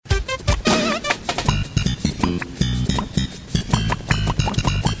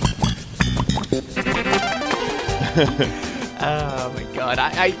Oh my god!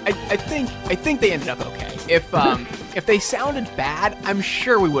 I think they ended up okay. If they sounded bad, I'm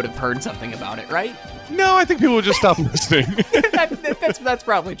sure we would have heard something about it, right? No, I think people would just stop listening. That's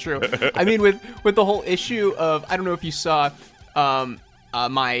probably true. I mean, with the whole issue of, I don't know if you saw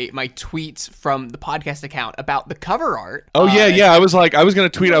my tweets from the podcast account about the cover art. Oh yeah. I was going to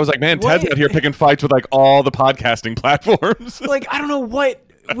tweet. I was like, man, Ted's out here picking fights with like all the podcasting platforms. Like, I don't know what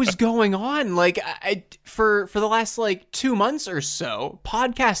was going on. Like, for the last like 2 months or so,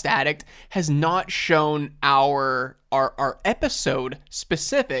 Podcast Addict has not shown our episode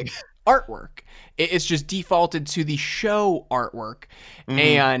specific artwork. It's just defaulted to the show artwork. Mm-hmm.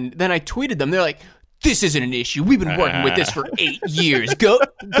 And then I tweeted them. They're like, this isn't an issue. We've been working with this for 8 years. Go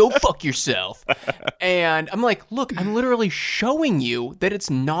fuck yourself. And I'm like, look, I'm literally showing you that it's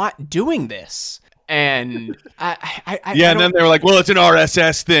not doing this. And and then they were like, well, it's an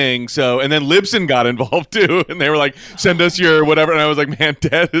RSS thing. So, and then Libsyn got involved too. And they were like, send us your whatever. And I was like, man,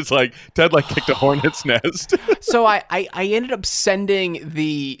 Ted kicked a hornet's nest. So I ended up sending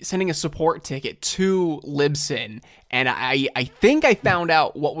a support ticket to Libsyn. And I think I found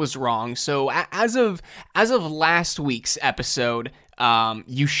out what was wrong. So as of last week's episode,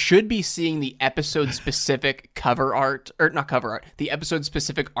 you should be seeing the episode-specific the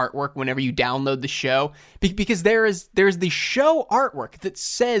episode-specific artwork whenever you download the show, because there's the show artwork that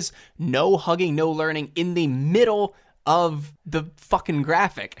says "No hugging, no learning" in the middle of the fucking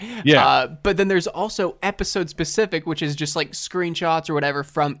graphic. Yeah. But then there's also episode-specific, which is just like screenshots or whatever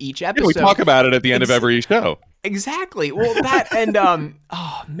from each episode. Yeah, we talk about it at the end of every show. Exactly. Well, that and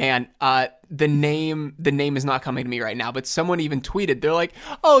oh man, the name is not coming to me right now, but someone even tweeted. They're like,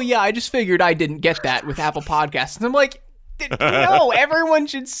 "Oh yeah, I just figured I didn't get that with Apple Podcasts." And I'm like, "No, everyone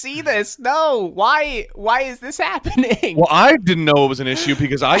should see this. No, why is this happening?" Well, I didn't know it was an issue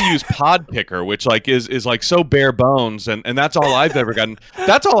because I use Podpicker, which like is like so bare bones, and that's all I've ever gotten.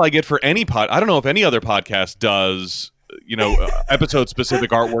 That's all I get for any pod. I don't know if any other podcast does, episode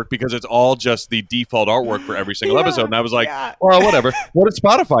specific artwork, because it's all just the default artwork for every single episode. And I was like, well, whatever. What did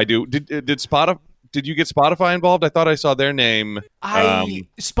Spotify do? Did you get Spotify involved? I thought I saw their name.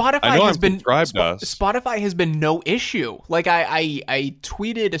 Spotify has been no issue. Like I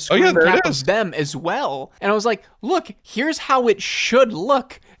tweeted a screen cap of them as well, and I was like, look, here's how it should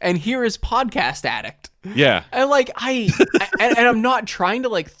look, and here is Podcast Addict. Yeah. And like and I'm not trying to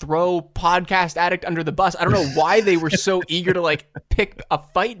like throw Podcast Addict under the bus. I don't know why they were so eager to like pick a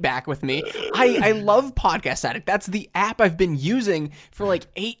fight back with me. I love Podcast Addict. That's the app I've been using for like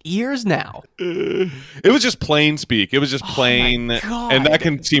 8 years now. It was just plain speak. It was just plain, and that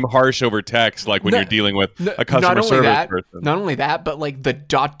can seem harsh over text, like when you're deating with a customer service person. Not only that, but like the ...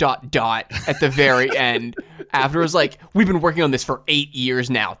 at the very end after it was like, we've been working on this for 8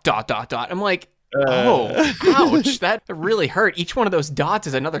 years now ... I'm like, oh, ouch, that really hurt. Each one of those dots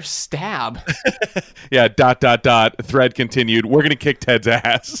is another stab. Yeah, ... thread continued. We're going to kick Ted's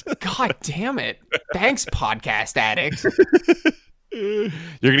ass. God damn it. Thanks, Podcast Addict. You're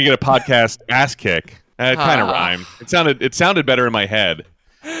going to get a podcast ass kick. It kind of rhymed. It sounded better in my head.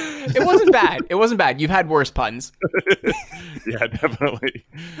 It wasn't bad. It wasn't bad. You've had worse puns. Yeah, definitely.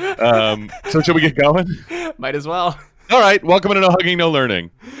 So should we get going? Might as well. All right, welcome to No Hugging, No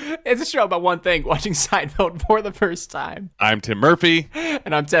Learning. It's a show about one thing, watching Seinfeld for the first time. I'm Tim Murphy.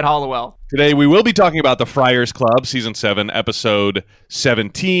 And I'm Ted Hollowell. Today we will be talking about the Friars Club, Season 7, Episode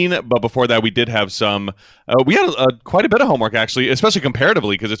 17. But before that, we did have we had quite a bit of homework, actually, especially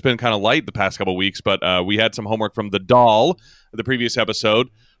comparatively, because it's been kind of light the past couple weeks. But we had some homework from The Doll, the previous episode.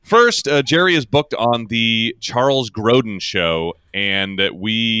 First, Jerry is booked on the Charles Grodin show, and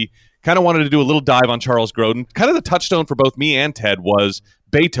we kind of wanted to do a little dive on Charles Grodin. Kind of the touchstone for both me and Ted was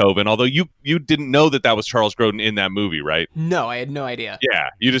Beethoven, although you didn't know that was Charles Grodin in that movie, right? No, I had no idea. Yeah,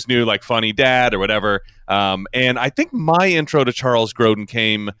 you just knew like Funny Dad or whatever. And I think my intro to Charles Grodin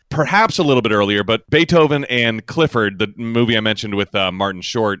came perhaps a little bit earlier, but Beethoven and Clifford, the movie I mentioned with Martin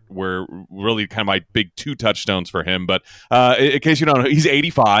Short, were really kind of my big two touchstones for him. But in case you don't know, he's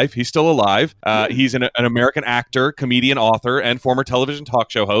 85. He's still alive. He's an American actor, comedian, author, and former television talk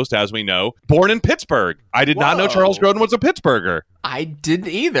show host, as we know. Born in Pittsburgh. I did not know Charles Grodin was a Pittsburgher. I didn't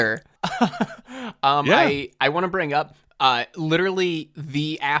either. I want to bring up literally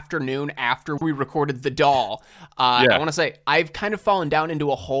the afternoon after we recorded The Doll. I want to say I've kind of fallen down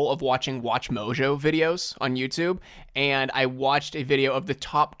into a hole of watching Watch Mojo videos on YouTube, and I watched a video of the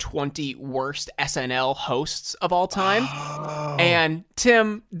top 20 worst SNL hosts of all time. Oh. And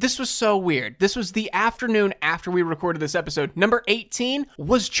Tim, this was so weird. This was the afternoon after we recorded this episode. Number 18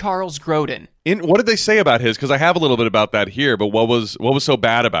 was Charles Grodin. What did they say about his? Because I have a little bit about that here, but what was so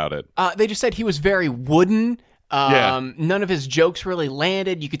bad about it? They just said he was very wooden. None of his jokes really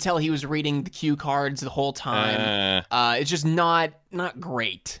landed. You could tell he was reading the cue cards the whole time. It's just not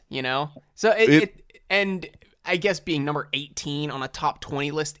great, you know? So and I guess being number 18 on a top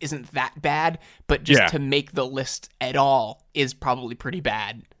 20 list isn't that bad, but just to make the list at all is probably pretty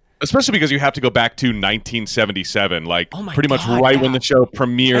bad. Especially because you have to go back to 1977, like pretty much when the show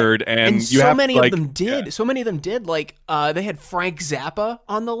premiered, and you so have many like, of them did. Yeah. So many of them did. Like they had Frank Zappa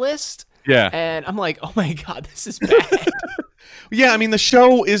on the list. Yeah, and I'm like, oh my god, this is bad. Yeah, I mean, the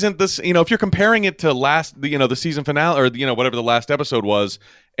show isn't this. You know, if you're comparing it to the season finale, or whatever the last episode was,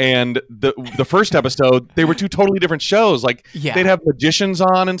 and the first episode, they were two totally different shows. Like they'd have magicians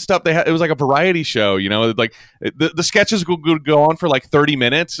on and stuff. It was like a variety show. You know, like the sketches would go on for like 30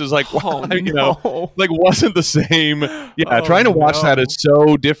 minutes. It was like, wasn't the same. Yeah, trying to watch that is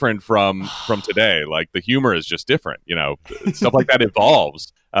so different from today. Like the humor is just different. You know, stuff like that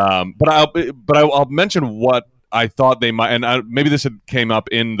evolves. But I'll mention what I thought they might, and maybe this came up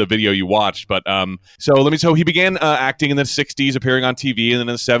in the video you watched, but so he began acting in the 60s, appearing on TV, and then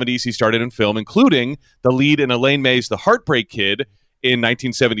in the 70s he started in film, including the lead in Elaine May's The Heartbreak Kid in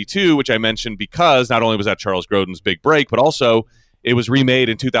 1972, which I mentioned because not only was that Charles Grodin's big break, but also it was remade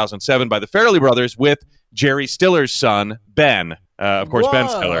in 2007 by the Farrelly brothers with Jerry Stiller's son, Ben. Of course, Ben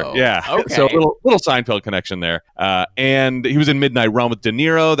Stiller. Yeah. Okay. So a little Seinfeld connection there. And he was in Midnight Run with De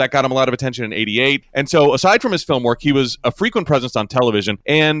Niro. That got him a lot of attention in 88. And so aside from his film work, he was a frequent presence on television.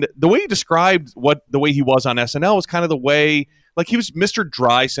 And the way he described the way he was on SNL was kind of the way, like he was Mr.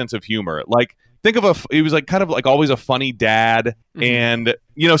 Dry sense of humor. Like, think of he was like kind of like always a funny dad, and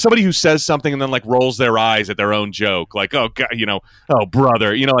somebody who says something and then like rolls their eyes at their own joke, like, oh god, oh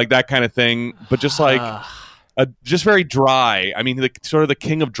brother, like that kind of thing, but just like just very dry. I mean, sort of the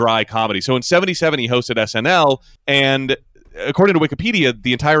king of dry comedy. So in 77 he hosted SNL, and according to Wikipedia,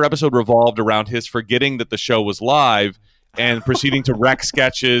 the entire episode revolved around his forgetting that the show was live and proceeding to wreck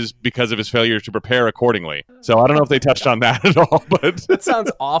sketches because of his failure to prepare accordingly. So I don't know if they touched on that at all, but that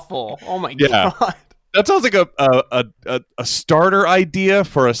sounds awful. Oh my god. That sounds like a starter idea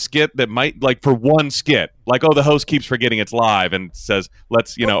for a skit that might, like, for one skit, like, oh, the host keeps forgetting it's live and says,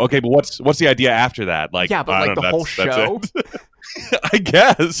 let's, okay, but what's the idea after that? Like, yeah, but like the whole show. I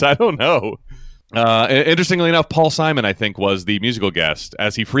guess, I don't know. Interestingly enough, Paul Simon, I think, was the musical guest,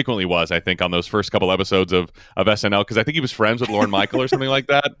 as he frequently was, I think, on those first couple episodes of SNL, because I think he was friends with Lorne Michael or something like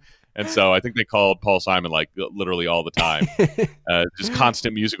that. And so I think they called Paul Simon like literally all the time. Just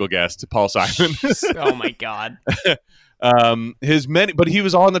constant musical guest, Paul Simon. Oh my god. But he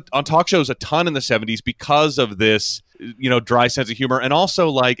was on talk shows a ton in the 70s because of this, dry sense of humor, and also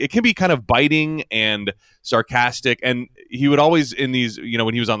like it can be kind of biting and sarcastic. And he would always, in these,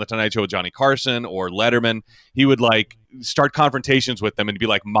 when he was on the Tonight Show with Johnny Carson or Letterman, he would like start confrontations with them and be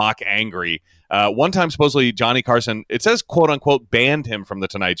like mock angry. One time, supposedly, Johnny Carson, it says, quote unquote, banned him from the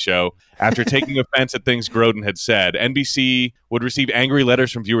Tonight Show after taking offense at things Grodin had said. NBC would receive angry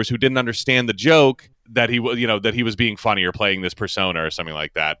letters from viewers who didn't understand the joke that he was being funny or playing this persona or something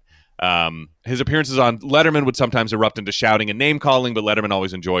like that. His appearances on Letterman would sometimes erupt into shouting and name calling, but Letterman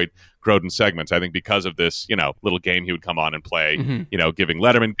always enjoyed Grodin's segments. I think because of this, little game he would come on and play, giving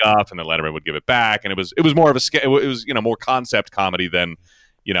Letterman guff, and then Letterman would give it back, and it was more of it was more concept comedy than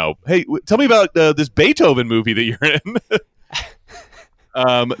hey, tell me about this Beethoven movie that you're in.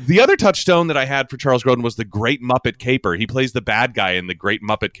 The other touchstone that I had for Charles Grodin was The Great Muppet Caper. He plays the bad guy in The Great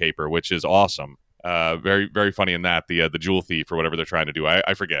Muppet Caper, which is awesome. Very, very funny in that. The jewel thief or whatever they're trying to do.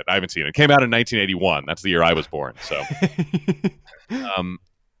 I forget. I haven't seen it. It came out in 1981. That's the year I was born. So,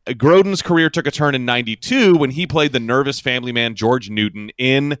 Grodin's career took a turn in 92 when he played the nervous family man George Newton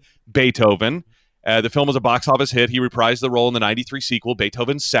in Beethoven. The film was a box office hit. He reprised the role in the 93 sequel,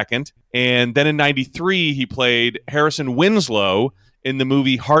 Beethoven's Second. And then in 93, he played Harrison Winslow in the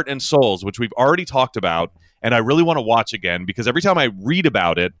movie Heart and Souls, which we've already talked about. And I really want to watch again because every time I read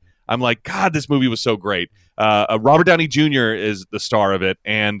about it, I'm like, God, this movie was so great. Robert Downey Jr. is the star of it.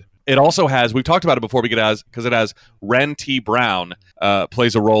 And it also has, we've talked about it before because it has Ren T. Brown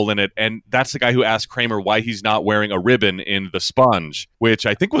plays a role in it. And that's the guy who asked Kramer why he's not wearing a ribbon in The Sponge, which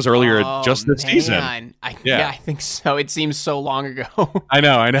I think was earlier just this season. Yeah, I think so. It seems so long ago. I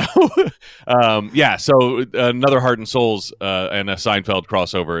know. So another Heart and Souls and a Seinfeld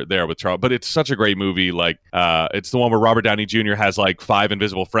crossover there with Charles. But it's such a great movie. Like, it's the one where Robert Downey Jr. has like 5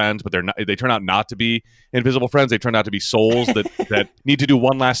 invisible friends, but they turn out not to be invisible friends. They turn out to be souls that need to do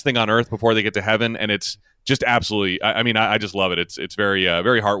one last thing on Earth before they get to heaven. And it's just absolutely. I mean, I just love it. It's very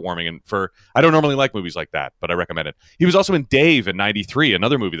very heartwarming, and I don't normally like movies like that, but I recommend it. He was also in Dave in '93,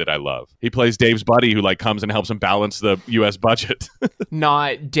 another movie that I love. He plays Dave's buddy who like comes and helps him balance the U.S. budget.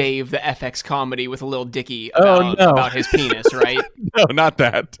 Not Dave, the FX comedy with a little Dicky no. about his penis, right? No, not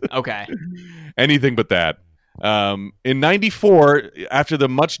that. Okay. Anything but that. In '94, after the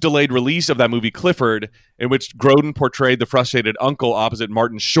much delayed release of that movie Clifford, in which Grodin portrayed the frustrated uncle opposite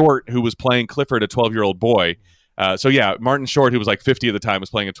Martin Short, who was playing Clifford, a 12-year-old boy. So yeah, Martin Short, who was like 50 at the time,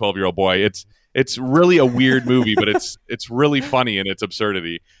 was playing a 12-year-old boy. It's really a weird movie, but it's really funny in its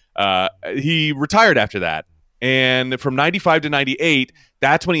absurdity. He retired after that, and from '95 to '98,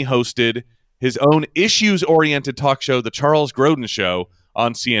 that's when he hosted his own issues-oriented talk show, The Charles Grodin Show,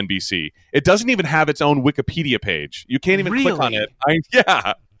 on CNBC. It doesn't even have its own Wikipedia page. You can't even click on it.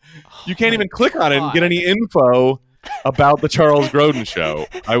 You can't even click on it and get any info about the Charles Grodin Show.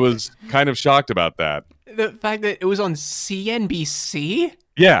 I was kind of shocked about that. The fact that it was on CNBC?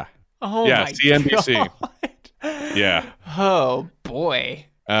 Yeah. Oh yeah, my CNBC. God. Yeah. Oh boy.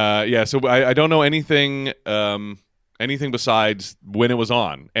 Yeah, so I don't know anything besides when it was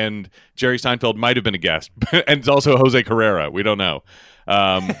on. And Jerry Seinfeld might have been a guest. And it's also Jose Carrera. We don't know.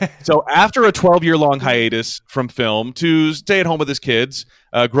 So after a 12-year-long hiatus from film to stay at home with his kids,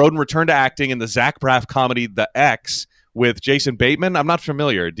 Grodin returned to acting in the Zach Braff comedy The X with Jason Bateman. I'm not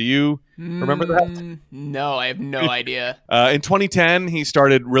familiar. Do you remember that? No, I have no idea. In 2010, he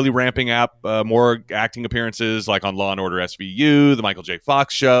started really ramping up more acting appearances like on Law & Order SVU, The Michael J.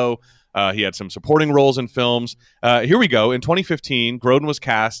 Fox Show. He had some supporting roles in films. Here we go. In 2015, Grodin was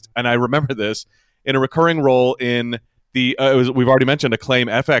cast, and I remember this, in a recurring role in we've already mentioned acclaim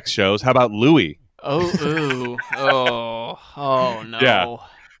FX shows. How about Louie? Oh no. Yeah.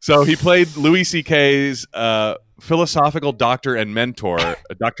 So he played Louis C.K.'s philosophical doctor and mentor,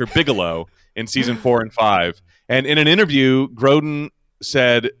 Dr. Bigelow, in season 4 and 5. And in an interview, Grodin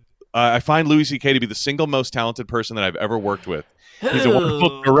said, I find Louis C.K. to be the single most talented person that I've ever worked with. He's a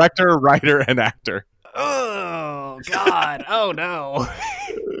wonderful director, writer, and actor. Oh, God. Oh, no.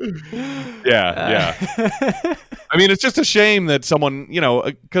 Yeah. I mean, it's just a shame that someone,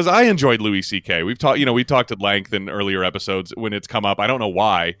 because I enjoyed Louis C.K. We've talked at length in earlier episodes when it's come up. I don't know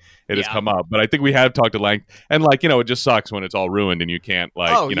why it has come up, but I think we have talked at length. And it just sucks when it's all ruined and you can't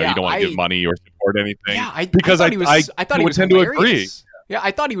you don't want to give money or support anything. Yeah, I thought he would tend to agree. Yeah,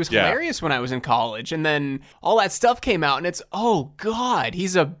 I thought he was hilarious when I was in college, and then all that stuff came out, and it's God,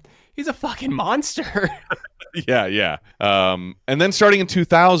 he's a fucking monster. Yeah. And then starting in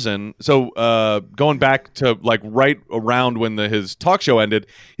 2000, so going back to right around when his talk show ended,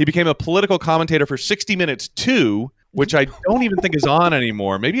 he became a political commentator for 60 Minutes 2, which I don't even think is on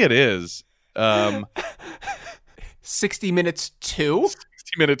anymore. Maybe it is. 60 Minutes 2? 60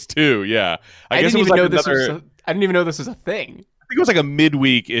 Minutes 2, yeah. I didn't even know this was a thing. I think it was like a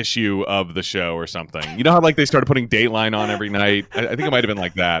midweek issue of the show or something. You know how they started putting Dateline on every night? I think it might have been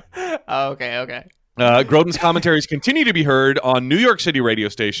like that. Oh, okay. Grodin's commentaries continue to be heard on New York City radio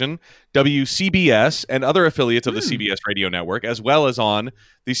station WCBS and other affiliates of the CBS radio network, as well as on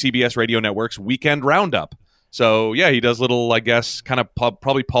the CBS radio network's Weekend Roundup. So yeah, he does little, I guess, kind of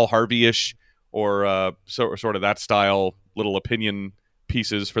probably Paul Harvey-ish or sort of that style little opinion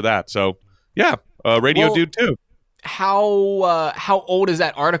pieces for that. So yeah, radio dude too. How old is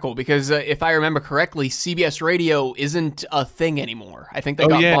that article? Because if I remember correctly, CBS Radio isn't a thing anymore. I think they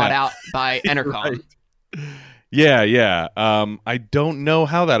got bought out by Entercom. Right. Yeah. I don't know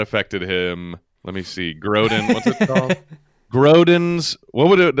how that affected him. Let me see. Grodin, what's it called? Grodin's.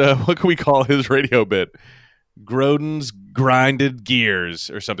 What can we call his radio bit? Grodin's grinded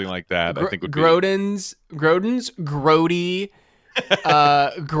gears or something like that. I think would Grodin's grody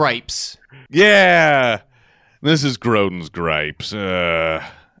gripes. Yeah. This is Grodin's gripes. We're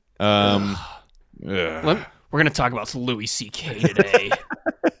going to talk about Louis C.K. today.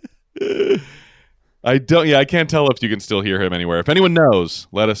 I can't tell if you can still hear him anywhere. If anyone knows,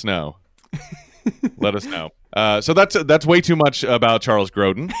 let us know. Let us know. So that's way too much about Charles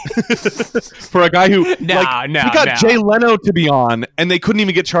Grodin for a guy who we got Jay Leno to be on, and they couldn't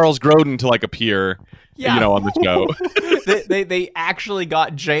even get Charles Grodin to appear, on the show. they actually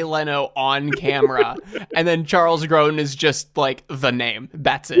got Jay Leno on camera, and then Charles Grodin is just the name.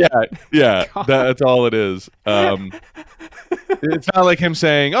 That's it. Yeah, that's all it is. It's not like him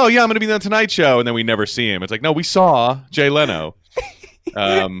saying, "Oh yeah, I'm going to be on the Tonight Show," and then we never see him. It's like, no, we saw Jay Leno.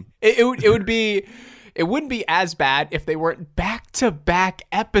 It wouldn't be as bad if they weren't back-to-back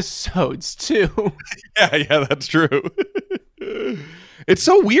episodes too. Yeah, that's true. It's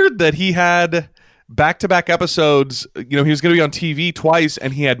so weird that he had back-to-back episodes. He was going to be on TV twice,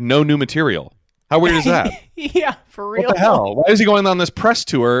 and he had no new material. How weird is that? Yeah, for real. What the hell? Why is he going on this press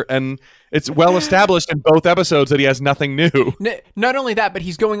tour and it's well established in both episodes that he has nothing new? Not only that, but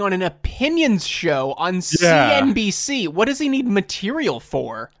he's going on an opinions show on CNBC. What does he need material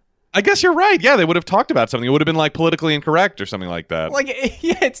for? I guess you're right. Yeah, they would have talked about something. It would have been like politically incorrect or something like that. Like,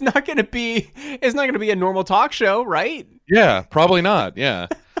 yeah, it's not going to be a normal talk show, right? Yeah, probably not. Yeah.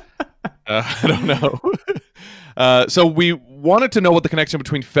 I don't know. So we wanted to know what the connection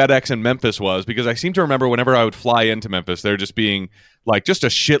between FedEx and Memphis was, because I seem to remember whenever I would fly into Memphis, there just being like just a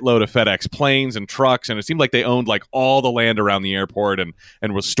shitload of FedEx planes and trucks, and it seemed like they owned like all the land around the airport and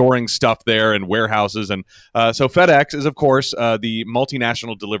was storing stuff there and warehouses. And so FedEx is, of course, the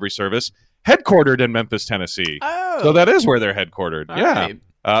multinational delivery service headquartered in Memphis, Tennessee. Oh. So that is where they're headquartered. All yeah.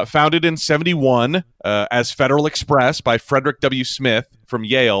 right. Founded in 1971 as Federal Express by Frederick W. Smith from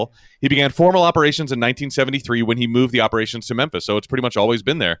Yale. He began formal operations in 1973 when he moved the operations to Memphis, so it's pretty much always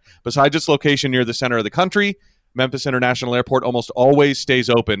been there. Besides its location near the center of the country, Memphis International Airport almost always stays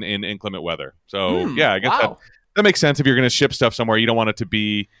open in inclement weather. So, yeah, I guess that makes sense. If you're going to ship stuff somewhere, you don't want it to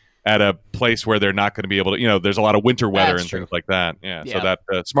be at a place where they're not going to be able to, there's a lot of winter weather and things like that. Yeah. So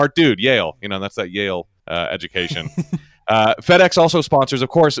that smart dude, Yale, that's that Yale education. FedEx also sponsors, of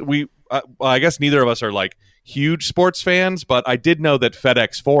course, I guess neither of us are like huge sports fans, but I did know that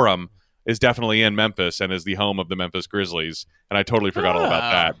FedEx Forum is definitely in Memphis and is the home of the Memphis Grizzlies. And I totally forgot all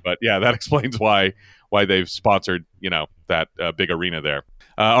about that. But yeah, that explains why they've sponsored, that big arena there.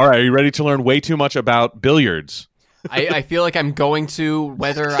 All right. Are you ready to learn way too much about billiards? I feel like I'm going to,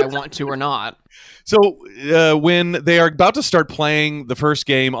 whether I want to or not. So when they are about to start playing the first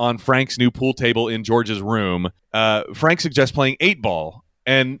game on Frank's new pool table in George's room, Frank suggests playing 8-ball.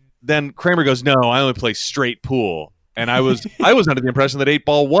 And then Kramer goes, no, I only play straight pool. And I was under the impression that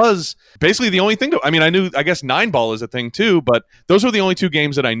 8-ball was basically the only thing. I knew, I guess 9-ball is a thing too, but those were the only two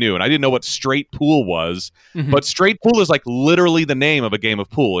games that I knew. And I didn't know what straight pool was. Mm-hmm. But straight pool is like literally the name of a game of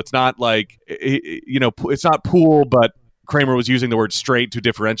pool. It's not like, it's not pool, but Kramer was using the word straight to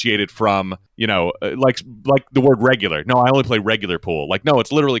differentiate it from, like the word regular. No, I only play regular pool. Like, no,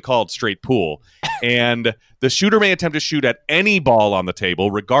 it's literally called straight pool. And the shooter may attempt to shoot at any ball on the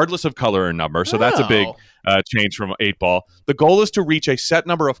table, regardless of color or number. So that's a big change from 8-ball. The goal is to reach a set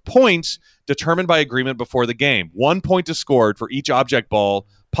number of points determined by agreement before the game. 1 point is scored for each object ball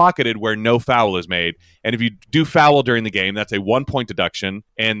pocketed where no foul is made. And if you do foul during the game, that's a 1-point deduction.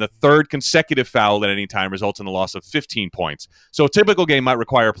 And the third consecutive foul at any time results in a loss of 15 points. So a typical game might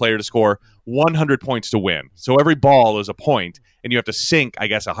require a player to score 100 points to win. So every ball is a point, and you have to sink, I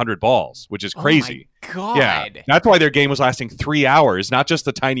guess, 100 balls, which is crazy. Oh my God. Yeah, that's why their game was lasting 3 hours, not just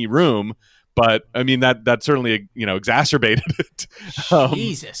the tiny room. But I mean that certainly exacerbated it.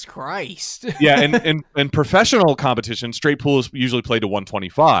 Jesus Christ! Yeah, and in professional competition, straight pool is usually played to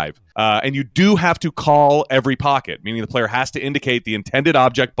 125, and you do have to call every pocket, meaning the player has to indicate the intended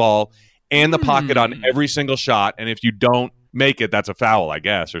object ball and the pocket on every single shot. And if you don't make it, that's a foul, I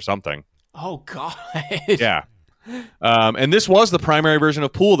guess, or something. Oh God! Yeah. And this was the primary version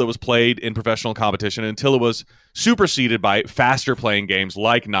of pool that was played in professional competition until it was superseded by faster playing games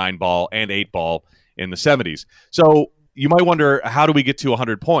like 9-ball and 8-ball in the 70s. So you might wonder, how do we get to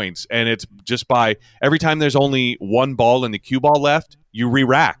 100 points? And it's just by every time there's only one ball in the cue ball left, you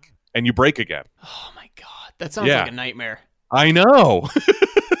re-rack and you break again. Oh my God. That sounds like a nightmare. I know.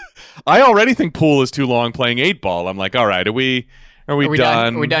 I already think pool is too long playing 8-ball. I'm like, all right, are we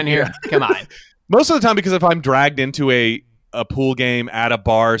done? Are we done here? Yeah. Come on. Most of the time, because if I'm dragged into a pool game at a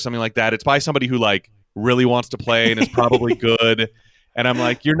bar or something like that, it's by somebody who like really wants to play and is probably good. And I'm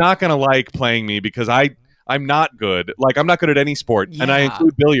like, you're not going to like playing me because I'm not good. Like, I'm not good at any sport. Yeah. And I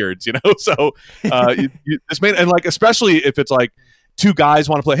include billiards, So this and like, especially if it's like two guys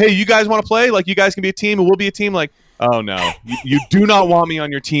want to play. Hey, you guys want to play? Like, you guys can be a team and we'll be a team. Like, oh no, you do not want me on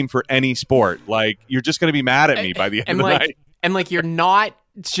your team for any sport. Like, you're just going to be mad at me by the end of the night. And like, you're not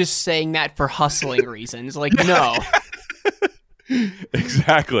just saying that for hustling reasons. Like, no.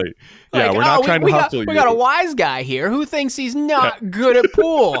 Exactly. Like, yeah, we're not trying to hustle you. We got a wise guy here who thinks he's not good at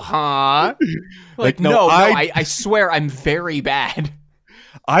pool, huh? Like, no, I swear I'm very bad.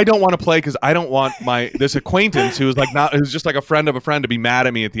 I don't want to play because I don't want this acquaintance who's just like a friend of a friend to be mad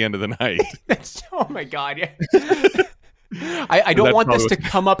at me at the end of the night. Oh my God, yeah. I don't want this to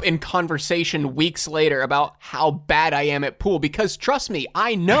come up in conversation weeks later about how bad I am at pool, because trust me,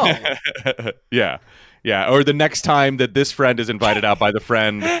 I know. Yeah. Or the next time that this friend is invited out by the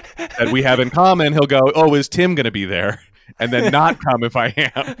friend that we have in common, he'll go, oh, is Tim going to be there? And then not come if I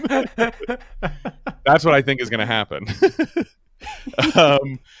am. That's what I think is going to happen.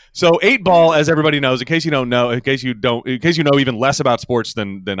 So 8-Ball, as everybody knows, in case you know even less about sports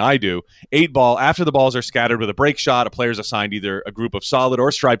than I do, 8-Ball, after the balls are scattered with a break shot, a player is assigned either a group of solid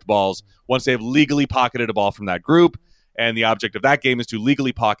or striped balls once they have legally pocketed a ball from that group. And the object of that game is to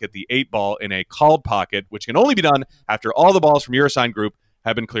legally pocket the 8-Ball in a called pocket, which can only be done after all the balls from your assigned group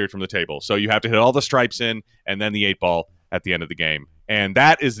have been cleared from the table. So you have to hit all the stripes in and then the 8-Ball at the end of the game. And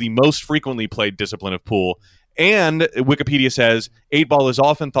that is the most frequently played discipline of pool. And Wikipedia says 8-Ball is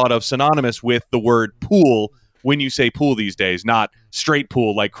often thought of synonymous with the word pool when you say pool these days, not straight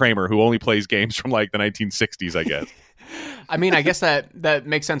pool like Kramer, who only plays games from like the 1960s, I guess. I mean, I guess that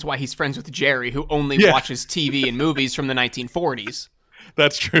makes sense why he's friends with Jerry, who only watches TV and movies from the 1940s.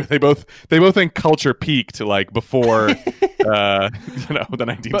 That's true. They both think culture peaked like before the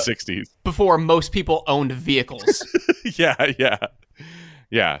 1960s. Before most people owned vehicles.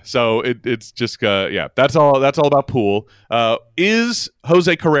 Yeah. So it's just that's all about pool. Is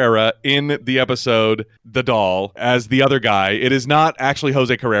Jose Carrera in the episode The Doll as the other guy? It is not actually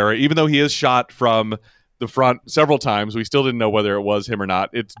Jose Carrera, even though he is shot from the front several times. We still didn't know whether it was him or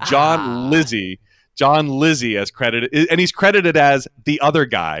not. It's John Lizzie. John Lizzie as credited, and he's credited as the other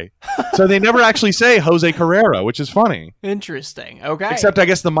guy. So they never actually say Jose Carrera, which is funny. Interesting. Okay. Except I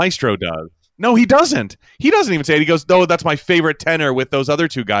guess the maestro does. No, he doesn't. He doesn't even say it. He goes, "No, that's my favorite tenor with those other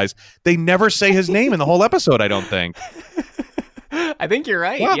two guys." They never say his name in the whole episode, I don't think. I think you're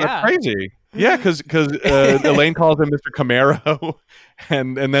right. Wow, that's crazy. Yeah, because Elaine calls him Mr. Camaro,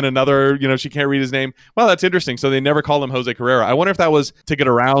 and then another, she can't read his name. Well, that's interesting. So they never call him Jose Carrera. I wonder if that was to get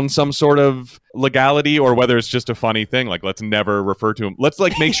around some sort of legality, or whether it's just a funny thing. Like, let's never refer to him. Let's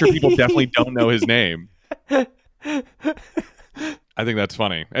make sure people definitely don't know his name. I think that's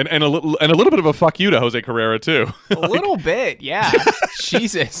funny, and a little bit of a fuck you to Jose Carrera too. A little bit, yeah.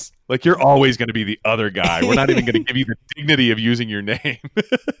 Jesus. Like, you're always going to be the other guy. We're not even going to give you the dignity of using your name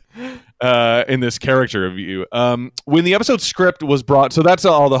in this character review. When the episode script was brought, so that's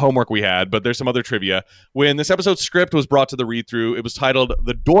all the homework we had, but there's some other trivia. When this episode script was brought to the read-through, it was titled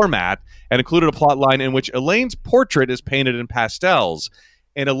The Doormat and included a plot line in which Elaine's portrait is painted in pastels.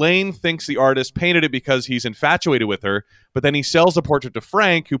 And Elaine thinks the artist painted it because he's infatuated with her, but then he sells the portrait to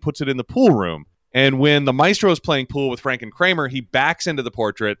Frank, who puts it in the pool room. And when the maestro is playing pool with Frank and Kramer, he backs into the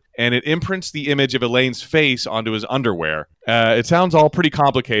portrait, and it imprints the image of Elaine's face onto his underwear. It sounds all pretty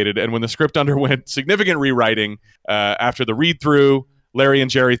complicated, and when the script underwent significant rewriting after the read-through, Larry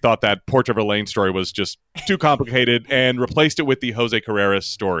and Jerry thought that Portrait of Elaine story was just too complicated and replaced it with the Jose Carrera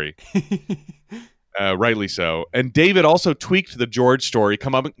story. Rightly so. And David also tweaked the George story,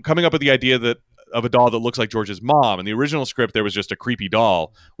 coming up with the idea of a doll that looks like George's mom. In the original script, there was just a creepy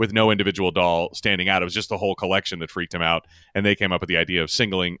doll with no individual doll standing out. It was just the whole collection that freaked him out. And they came up with the idea of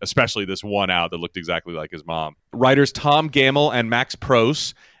singling, especially this one out that looked exactly like his mom. Writers Tom Gamble and Max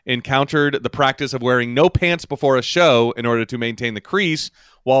Pross encountered the practice of wearing no pants before a show in order to maintain the crease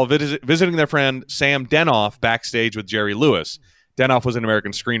while visiting their friend Sam Denoff backstage with Jerry Lewis. Denoff was an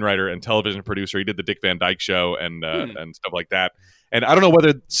American screenwriter and television producer. He did the Dick Van Dyke Show and stuff like that. And I don't know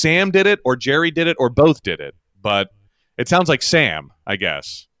whether Sam did it or Jerry did it or both did it, but it sounds like Sam, I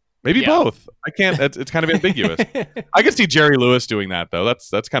guess. Maybe both. I can't. It's kind of ambiguous. I could see Jerry Lewis doing that, though.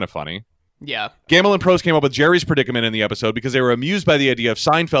 That's kind of funny. Yeah. Gamble and Pross came up with Jerry's predicament in the episode because they were amused by the idea of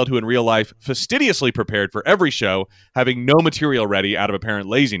Seinfeld, who in real life fastidiously prepared for every show, having no material ready out of apparent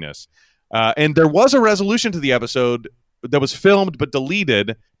laziness. And there was a resolution to the episode that was filmed but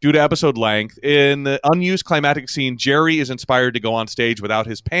deleted due to episode length. In the unused climactic scene, Jerry is inspired to go on stage without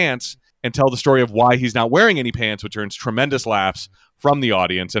his pants and tell the story of why he's not wearing any pants, which earns tremendous laughs from the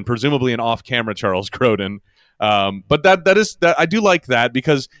audience and presumably an off-camera Charles Grodin. But that I do like that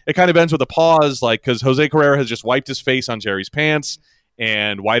because it kind of ends with a pause, like, because Jose Carrera has just wiped his face on Jerry's pants,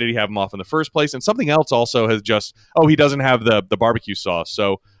 and why did he have him off in the first place? And something else also has just, he doesn't have the barbecue sauce.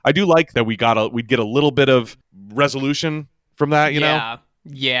 So I do like that we'd get a little bit of resolution from that, you know?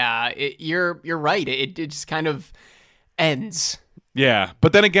 Yeah, you're right. It just kind of ends. Yeah,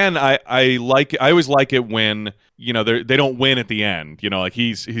 but then again, I always like it when, they don't win at the end. Like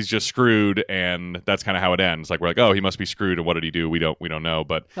he's just screwed, and that's kind of how it ends. Like, we're like, he must be screwed, and what did he do? We don't know.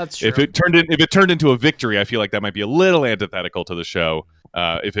 But that's true. If it turned into a victory, I feel like that might be a little antithetical to the show.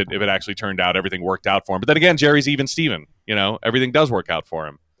 If it actually turned out everything worked out for him. But then again, Jerry's even Steven. Everything does work out for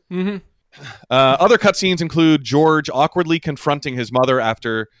him. Mm-hmm. Other cutscenes include George awkwardly confronting his mother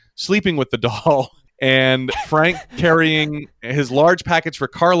after sleeping with the doll, and Frank carrying his large package for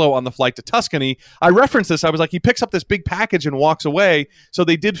Carlo on the flight to Tuscany. I referenced this. I was like, he picks up this big package and walks away. So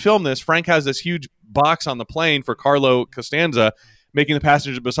they did film this. Frank has this huge box on the plane for Carlo Costanza, making the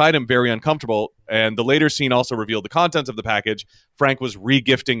passengers beside him very uncomfortable. And the later scene also revealed the contents of the package. Frank was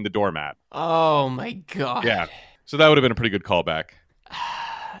re-gifting the doormat. Oh my God. Yeah. So that would have been a pretty good callback.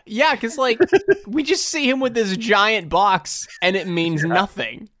 Yeah, because like we just see him with this giant box and it means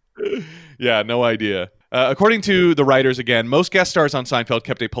nothing. Yeah, no idea. According to the writers, again, most guest stars on Seinfeld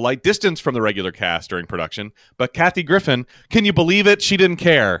kept a polite distance from the regular cast during production. But Kathy Griffin, can you believe it? She didn't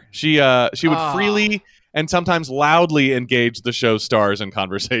care. She would freely and sometimes loudly engage the show stars in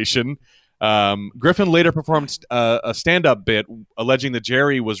conversation. Griffin later performed a stand-up bit alleging that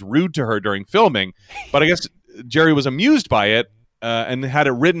Jerry was rude to her during filming. But I guess Jerry was amused by it and had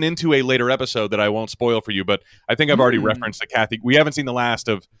it written into a later episode that I won't spoil for you. But I think I've already referenced that Kathy. We haven't seen the last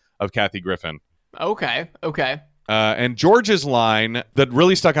of Kathy Griffin. Okay. And George's line that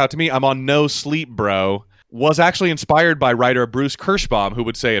really stuck out to me, "I'm on no sleep, bro," was actually inspired by writer Bruce Kirschbaum, who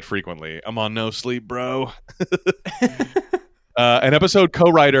would say it frequently. "I'm on no sleep, bro." An episode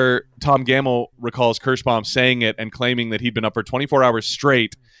co-writer Tom Gamble recalls Kirschbaum saying it and claiming that he'd been up for 24 hours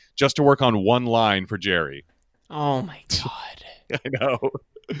straight just to work on one line for Jerry. Oh my God. I know.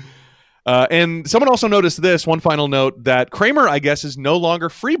 And someone also noticed this, one final note, that Kramer, I guess, is no longer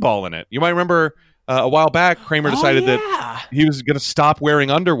freeballing it. You might remember a while back, Kramer decided that he was going to stop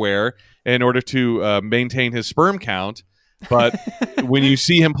wearing underwear in order to maintain his sperm count. But when you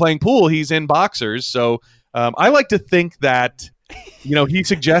see him playing pool, he's in boxers. So I like to think that, he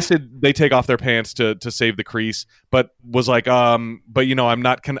suggested they take off their pants to save the crease, but was like, I'm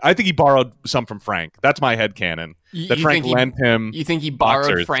not. I think he borrowed some from Frank. That's my headcanon. That Frank lent him. You think he borrowed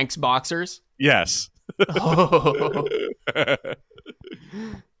boxers. Frank's boxers? Yes. Oh.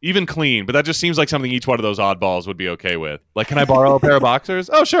 Even clean, but that just seems like something each one of those oddballs would be okay with. Like, can I borrow a pair of boxers?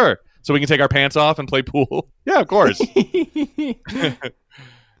 Oh, sure. So we can take our pants off and play pool? Yeah, of course.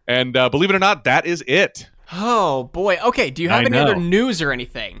 And believe it or not, that is it. Oh, boy. Okay, do you have any other news or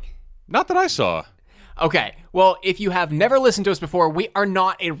anything? Not that I saw. Okay, well, if you have never listened to us before, we are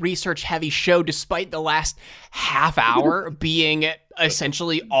not a research-heavy show, despite the last half hour being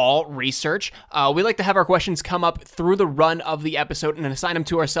essentially all research. We like to have our questions come up through the run of the episode and assign them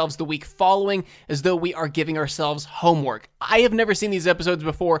to ourselves the week following, as though we are giving ourselves homework. I have never seen these episodes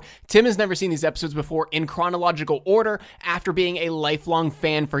before. Tim has never seen these episodes before in chronological order after being a lifelong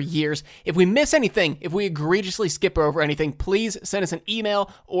fan for years. If we miss anything, if we egregiously skip over anything, please send us an email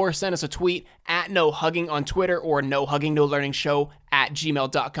or send us a tweet at NoHugging on Twitter or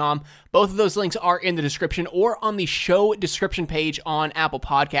NoHuggingNoLearningShow@gmail.com. Both of those links are in the description or on the show description page on Apple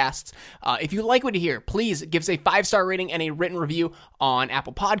Podcasts. If you like what you hear, please give us a 5-star rating and a written review on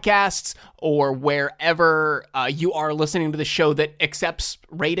Apple Podcasts or wherever you are listening to the show that accepts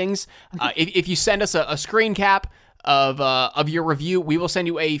ratings. If you send us a screen cap of your review, we will send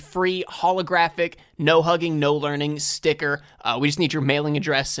you a free holographic No Hugging, No Learning sticker. We just need your mailing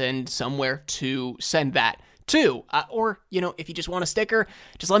address and somewhere to send that to. Or, if you just want a sticker,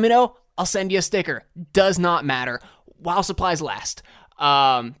 just let me know. I'll send you a sticker. Does not matter. While supplies last.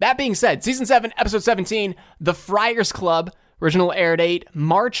 That being said, Season 7, Episode 17, The Friars Club, original air date,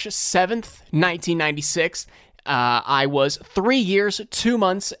 March 7th, 1996. I was 3 years, 2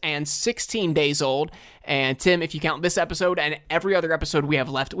 months, and 16 days old. And Tim, if you count this episode and every other episode we have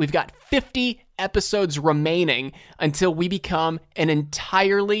left, we've got 50 episodes remaining until we become an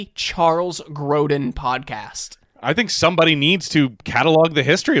entirely Charles Grodin podcast. I think somebody needs to catalog the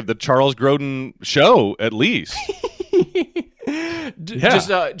history of the Charles Grodin show, at least.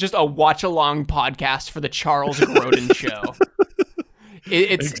 Just a watch-along podcast for the Charles Grodin show.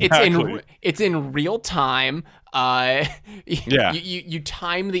 It's in real time. You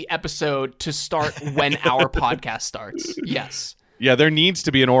time the episode to start when our podcast starts. Yes. Yeah, there needs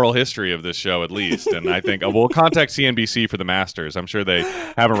to be an oral history of this show at least, and I think we'll contact CNBC for the masters. I'm sure they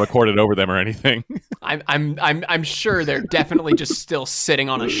haven't recorded over them or anything. I'm sure they're definitely just still sitting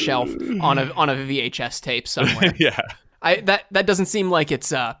on a shelf on a VHS tape somewhere. Yeah. That doesn't seem like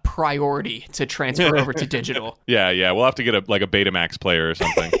it's a priority to transfer over to digital. Yeah. We'll have to get a Betamax player or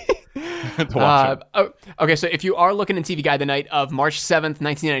something. Okay, so if you are looking in TV Guide the night of March 7th,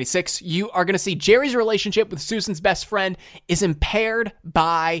 1996, you are going to see Jerry's relationship with Susan's best friend is impaired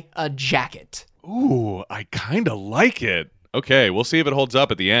by a jacket. Ooh, I kind of like it. Okay, we'll see if it holds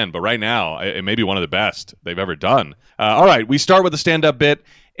up at the end, but right now, it may be one of the best they've ever done. All right, we start with the stand-up bit,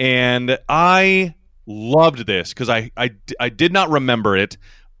 and I loved this because I did not remember it.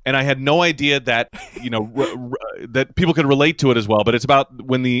 And I had no idea that, that people could relate to it as well. But it's about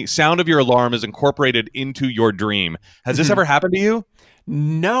when the sound of your alarm is incorporated into your dream. Has this ever happened to you?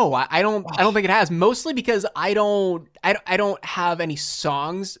 No, I don't think it has. Mostly because I don't have any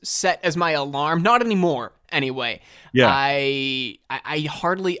songs set as my alarm. Not anymore. Anyway, Yeah. I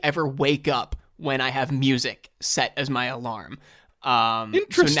hardly ever wake up when I have music set as my alarm.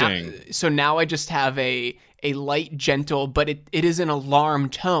 Interesting. So now I just have a light, gentle, but it is an alarm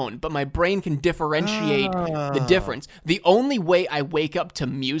tone, but my brain can differentiate the difference. The only way I wake up to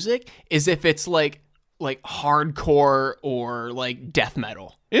music is if it's like hardcore or like death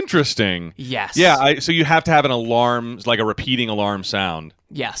metal. Interesting. Yes. Yeah, so you have to have an alarm, like a repeating alarm sound.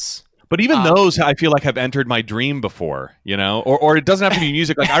 Yes. But even those, I feel like, have entered my dream before, you know? Or it doesn't have to be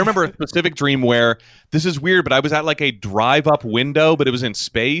music. Like, I remember a specific dream where, this is weird, but I was at, like, a drive-up window, but it was in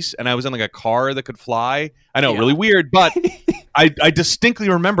space, and I was in, like, a car that could fly. I know, really weird, but I distinctly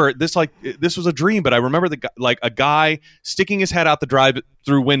remember this, like, this was a dream, but I remember, a guy sticking his head out the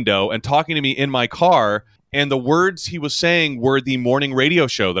drive-through window and talking to me in my car, and the words he was saying were the morning radio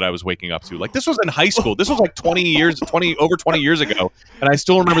show that I was waking up to. Like, this was in high school. This was like over 20 years ago. And I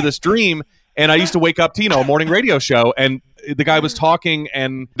still remember this dream. And I used to wake up to, a morning radio show. And the guy was talking.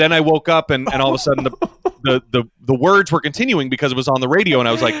 And then I woke up and all of a sudden the words were continuing because it was on the radio. And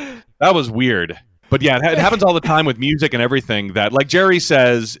I was like, that was weird. But yeah, it happens all the time with music and everything that, like Jerry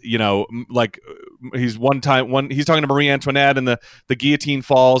says, like he's talking to Marie Antoinette and the guillotine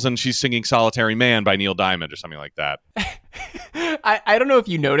falls and she's singing Solitary Man by Neil Diamond or something like that. I don't know if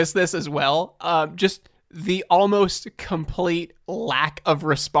you noticed this as well. Just the almost complete lack of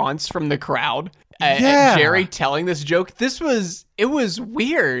response from the crowd. At Jerry telling this joke. It was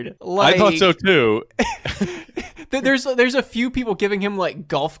weird. Like, I thought so too. There's a few people giving him like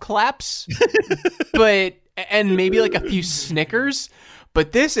golf claps, and maybe like a few snickers,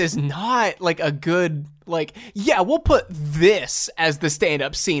 but this is not like a good, like, yeah, we'll put this as the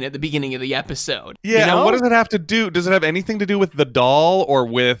stand-up scene at the beginning of the episode. Yeah, and what does it have to do? Does it have anything to do with the doll or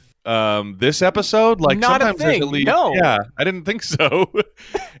with this episode? Like, not sometimes a thing. There's at least, no. Yeah, I didn't think so.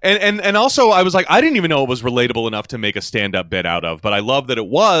 and also I was like, I didn't even know it was relatable enough to make a stand-up bit out of, but I love that it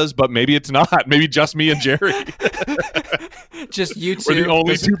was, but maybe it's not. Maybe just me and Jerry. Just you two. We're the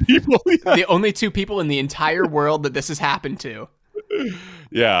only two people. Yeah. The only two people in the entire world that this has happened to.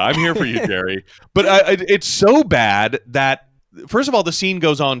 Yeah, I'm here for you, Jerry. But it's so bad that, first of all, the scene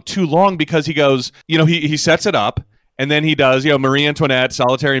goes on too long because he goes, he sets it up. And then he does, Marie Antoinette,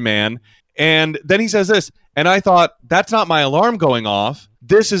 Solitary Man. And then he says this. And I thought, that's not my alarm going off.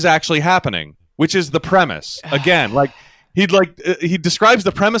 This is actually happening, which is the premise. Again, like, he describes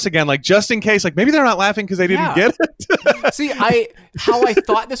the premise again, like, just in case, like, maybe they're not laughing because they didn't get it. See, how I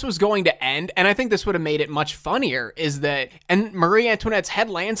thought this was going to end, and I think this would have made it much funnier, is that, and Marie Antoinette's head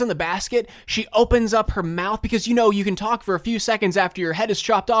lands in the basket, she opens up her mouth, because you can talk for a few seconds after your head is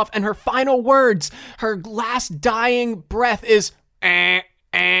chopped off, and her final words, her last dying breath is,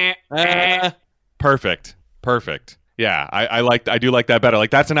 Perfect. Yeah, I do like that better. Like,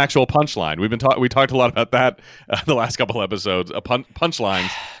 that's an actual punchline. We talked a lot about that the last couple episodes.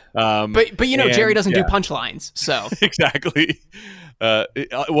 Punchlines. But Jerry doesn't do punchlines, so exactly.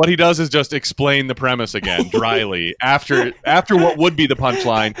 What he does is just explain the premise again dryly after what would be the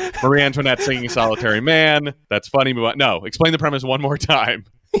punchline. Marie Antoinette singing "Solitary Man." That's funny. No, explain the premise one more time.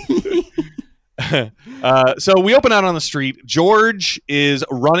 So we open out on the street. George is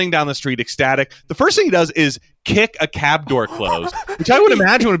running down the street, ecstatic. The first thing he does is kick a cab door closed, which I would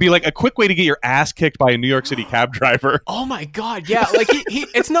imagine would be like a quick way to get your ass kicked by a New York City cab driver. Oh my God, yeah. Like he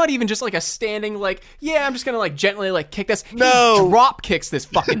it's not even just like a standing, like, yeah, I'm just gonna like gently like kick this. No. He drop kicks this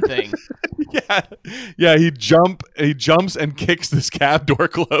fucking thing. Yeah. He jumps and kicks this cab door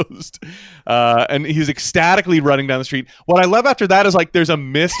closed, and he's ecstatically running down the street. What I love after that is, like, there's a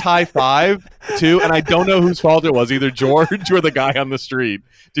missed high five too, and I don't know whose fault it was, either George or the guy on the street.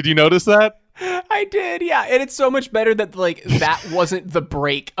 Did you notice that? I did, yeah, and it's so much better that like that wasn't the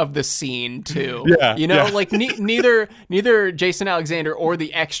break of the scene too. Yeah, like neither Jason Alexander or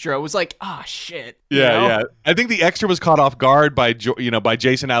the extra was like, ah, shit. Yeah. I think the extra was caught off guard by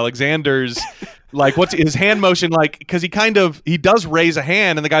Jason Alexander's like, what's his hand motion, like, because he does raise a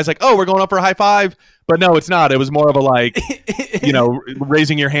hand, and the guy's like, oh, we're going up for a high five. But no, it's not. It was more of a, like,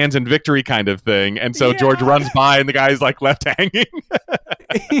 raising your hands in victory kind of thing. And so George runs by, and the guy's like left hanging.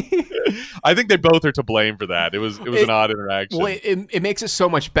 I think they both are to blame for that. It was an odd interaction. Well, it makes it so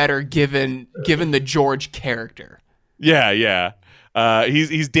much better given the George character. Yeah.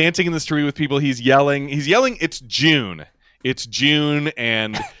 He's dancing in the street with people. He's yelling. It's June.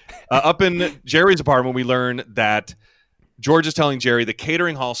 And up in Jerry's apartment, we learn that George is telling Jerry the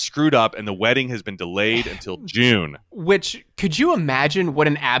catering hall screwed up and the wedding has been delayed until June. Which, could you imagine what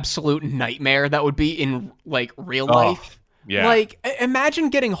an absolute nightmare that would be in, like, real life? Yeah. Like, imagine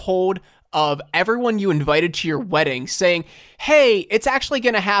getting hold of everyone you invited to your wedding saying, hey, it's actually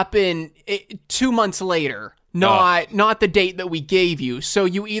going to happen 2 months later. Not the date that we gave you. So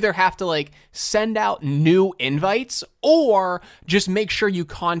you either have to like send out new invites or just make sure you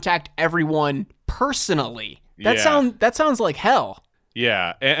contact everyone personally. That sounds like hell.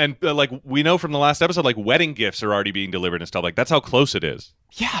 Yeah, and like we know from the last episode, like wedding gifts are already being delivered and stuff. Like that's how close it is.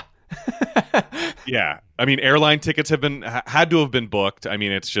 Yeah. Yeah, I mean, airline tickets had to have been booked. I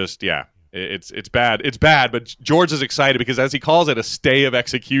mean, it's just it's bad. It's bad, but George is excited because, as he calls it, a stay of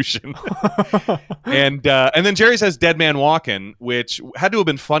execution. and then Jerry says "Dead Man Walking," which had to have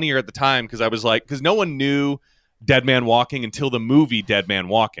been funnier at the time because no one knew Dead Man Walking until the movie Dead Man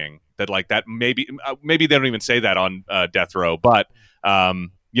Walking. That maybe they don't even say that on Death Row, but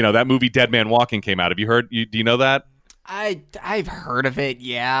that movie Dead Man Walking came out. Have you heard? Do you know that? I've heard of it.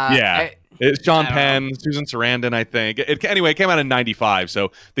 Yeah. Yeah. It's Sean Penn, Susan Sarandon, I think. It came out in 95,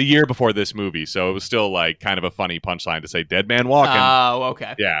 so the year before this movie. So it was still like kind of a funny punchline to say "Dead Man Walking." Oh,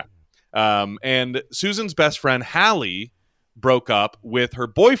 okay. Yeah. And Susan's best friend Hallie broke up with her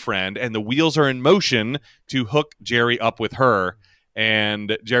boyfriend, and the wheels are in motion to hook Jerry up with her.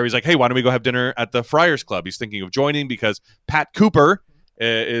 And Jerry's like, "Hey, why don't we go have dinner at the Friars Club?" He's thinking of joining because Pat Cooper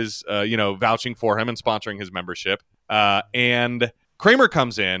is vouching for him and sponsoring his membership. And Kramer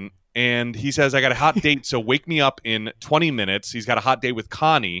comes in. And he says, I got a hot date, so wake me up in 20 minutes. He's got a hot date with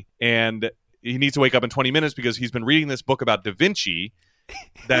Connie, and he needs to wake up in 20 minutes because he's been reading this book about Da Vinci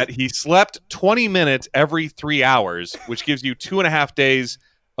that he slept 20 minutes every 3 hours, which gives you 2.5 days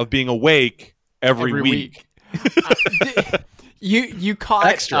of being awake every week. You caught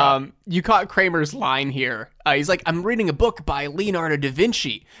Extra. You caught Kramer's line here. He's like, I'm reading a book by Leonardo da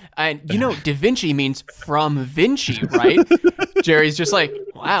Vinci, and Da Vinci means from Vinci, right? Jerry's just like,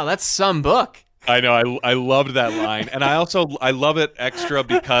 wow, that's some book. I know. I loved that line, and I love it extra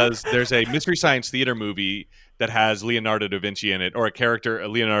because there's a Mystery Science Theater movie that has Leonardo da Vinci in it, or a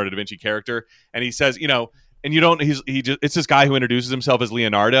Leonardo da Vinci character, and he says, and it's this guy who introduces himself as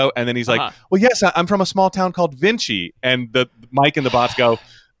Leonardo, and then he's like, well, yes, I'm from a small town called Vinci, and Mike and the bots go,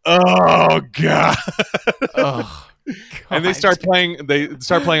 oh god. Oh, and they start playing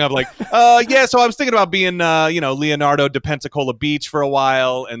off like, yeah, so I was thinking about being Leonardo de Pensacola Beach for a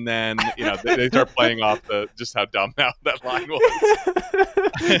while, and then they start playing off just how dumb that line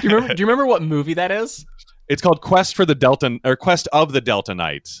was. Do you remember what movie that is? It's called Quest of the Delta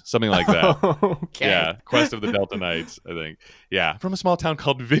Knights, something like that. Okay. Yeah, Quest of the Delta Knights, I think. Yeah, from a small town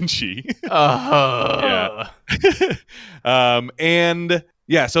called Vinci. Yeah. And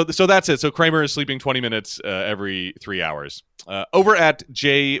yeah, so that's it. So Kramer is sleeping 20 minutes every 3 hours. Over at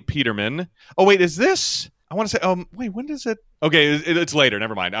Jay Peterman. Oh wait, is this? I want to say. Wait, when does it? Okay, it's later.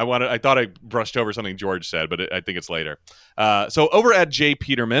 Never mind. I thought I brushed over something George said, but I think it's later. So over at Jay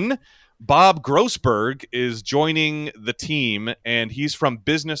Peterman, Bob Grossberg is joining the team, and he's from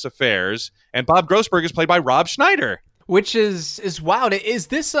Business Affairs. And Bob Grossberg is played by Rob Schneider, which is wild. Is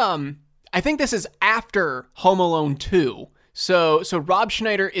this I think this is after Home Alone 2. So Rob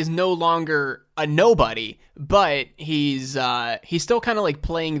Schneider is no longer a nobody, but he's still kind of like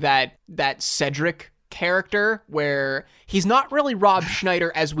playing that Cedric character where he's not really Rob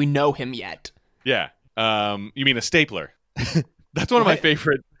Schneider as we know him yet. Yeah. You mean a stapler? That's one of my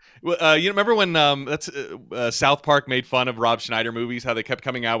favorite. You remember when South Park made fun of Rob Schneider movies? How they kept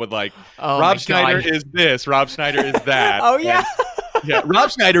coming out with like, Rob Schneider is this, Rob Schneider is that. Oh yeah, yeah.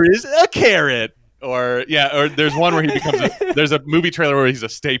 Rob Schneider is a carrot, or there's one where he becomes there's a movie trailer where he's a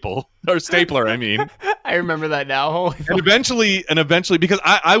stapler. I mean, I remember that now. And eventually, because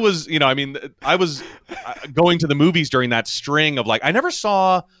I was going to the movies during that string of like, I never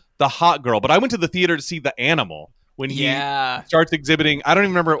saw The Hot Girl, but I went to the theater to see The Animal. When he starts exhibiting, I don't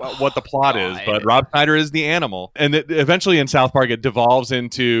even remember what the plot is, but Rob Schneider is the animal. And eventually in South Park, it devolves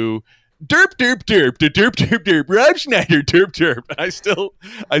into derp, derp, derp, derp, derp, derp, Rob Schneider, derp, derp.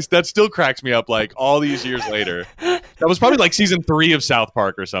 And that still cracks me up like all these years later. That was probably like season 3 of South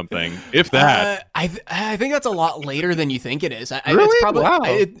Park or something, if that. I think that's a lot later than you think it is.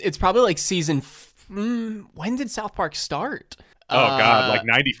 Really? It's probably like season... when did South Park start? Oh, God, like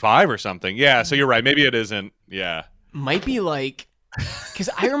 95 or something. Yeah, so you're right. Maybe it isn't. Yeah. Might be like... Because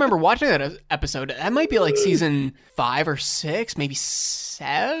I remember watching that episode. That might be like season 5 or 6, maybe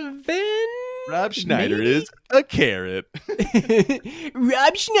 7? Rob Schneider is a carrot.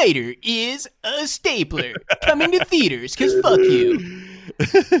 Rob Schneider is a stapler. Coming to theaters, because fuck you.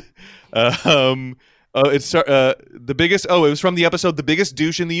 It's the biggest. Oh, it was from the episode "The Biggest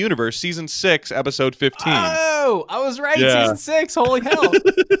Douche in the Universe," season 6, episode 15. Oh, I was right. Yeah. Season 6. Holy hell.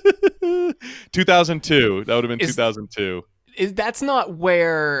 2002. That would have been 2002. That's not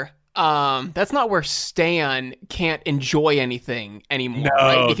where That's not where Stan can't enjoy anything anymore, No,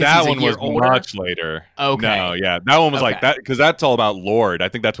 right? Because that he's a one year was older. much later. Okay. No, yeah, that one was like Okay. that because that's all about Lord. I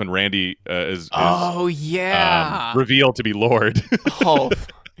think that's when Randy is Oh yeah. revealed to be Lord. Oh,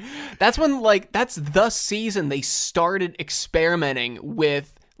 that's when that's the season they started experimenting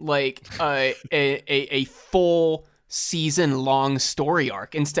with like a full season long story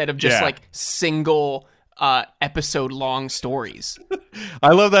arc instead of just Yeah. like single episode long stories. I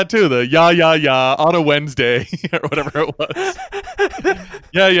love that too. The yeah on a Wednesday or whatever it was.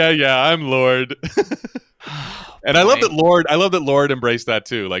 Yeah, I'm Lord. And I love boy. that Lord. I love that Lord embraced that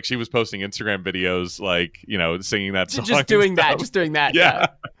too. Like she was posting Instagram videos, like singing that song. Just doing and that. stuff. Just doing that. Yeah.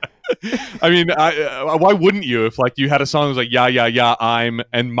 I mean, why wouldn't you? If like you had a song that was like yeah, I'm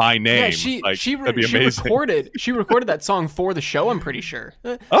and my name. Yeah, she like, she that'd be she amazing. recorded that song for the show. I'm pretty sure.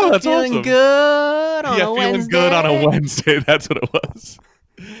 Oh, that's feeling awesome. good on Yeah, a feeling Wednesday. good on a Wednesday. That's what it was.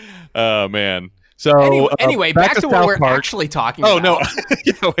 Oh man. So Anyway, back to what South we're Park. actually talking Oh about. no!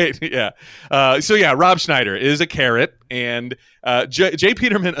 Yeah, wait, yeah. So yeah, Rob Schneider is a carrot, and Jay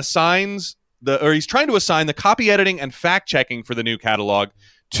Peterman he's trying to assign the copy editing and fact checking for the new catalog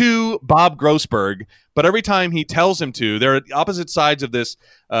to Bob Grossberg. But every time he tells him to, they're at opposite sides of this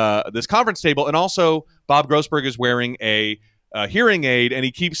conference table, and also Bob Grossberg is wearing a hearing aid, and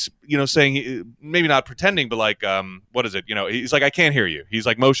he keeps saying, maybe not pretending, but like what is it, he's like, I can't hear you. He's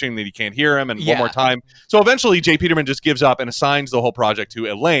like motioning that he can't hear him, and one more time. So eventually Jay Peterman just gives up and assigns the whole project to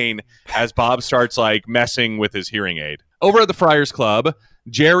Elaine as Bob starts like messing with his hearing aid. Over at the Friars Club,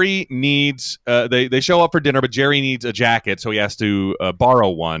 Jerry needs they show up for dinner, but Jerry needs a jacket, so he has to borrow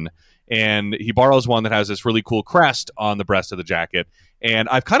one, and he borrows one that has this really cool crest on the breast of the jacket. And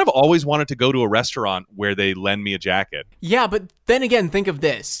I've kind of always wanted to go to a restaurant where they lend me a jacket. Yeah, but then again, think of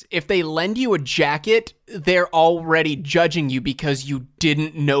this. If they lend you a jacket, they're already judging you because you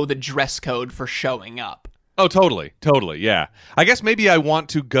didn't know the dress code for showing up. Oh, totally, yeah. I guess maybe I want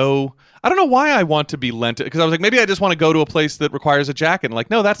to go. I don't know why I want to be lent it, because I was like, maybe I just want to go to a place that requires a jacket. And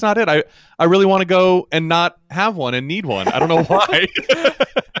like, no, that's not it. I really want to go and not have one and need one. I don't know why.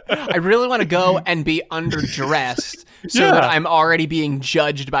 I really want to go and be underdressed so Yeah. that I'm already being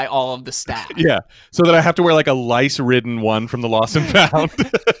judged by all of the staff. Yeah, so that I have to wear like a lice-ridden one from the Lost and Found.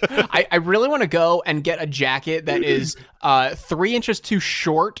 I really want to go and get a jacket that is 3 inches too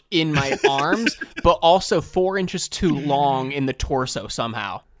short in my arms, but also 4 inches too long in the torso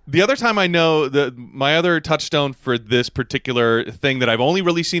somehow. The other time I know my other touchstone for this particular thing that I've only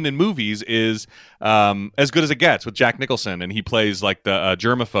really seen in movies is As Good as It Gets with Jack Nicholson, and he plays like the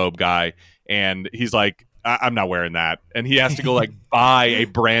germaphobe guy, and he's like, I'm not wearing that, and he has to go like buy a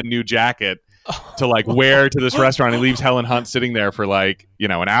brand new jacket to like wear to this restaurant. He leaves Helen Hunt sitting there for like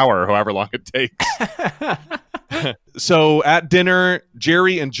an hour, or however long it takes. So at dinner,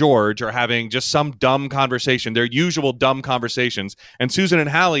 Jerry and George are having just some dumb conversation, their usual dumb conversations, and Susan and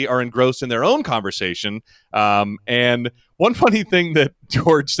Hallie are engrossed in their own conversation. And one funny thing that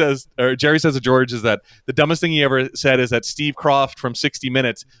Jerry says to George is that the dumbest thing he ever said is that Steve Croft from 60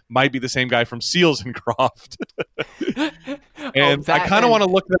 Minutes might be the same guy from Seals and Croft. And I kind of want to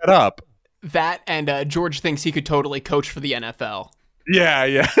look that up. That and George thinks he could totally coach for the NFL.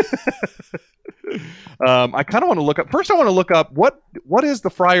 Yeah. I kind of want to look up. First, I want to look up what is the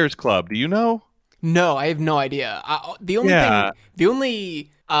Friars Club. Do you know? No, I have no idea. The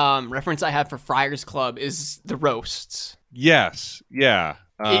only reference I have for Friars Club is the roasts. Yes. Yeah.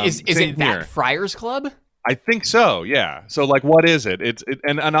 Is same it that here. Friars Club? I think so. Yeah. So like, what is it?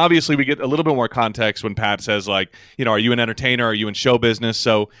 And obviously we get a little bit more context when Pat says like, are you an entertainer? Are you in show business?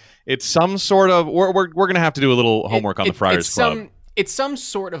 So it's some sort of. We're gonna have to do a little homework on the Friars Club. It's some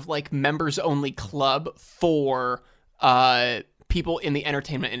sort of like members only club for people in the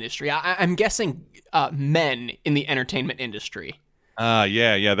entertainment industry. I'm guessing men in the entertainment industry.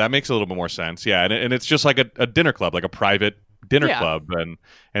 Yeah, that makes a little bit more sense. Yeah, and it's just like a dinner club, like a private dinner club,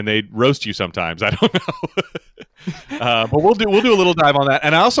 and they roast you sometimes. I don't know, but we'll do a little dive on that.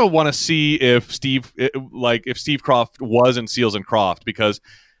 And I also want to see if Steve Croft was in Seals and Croft, because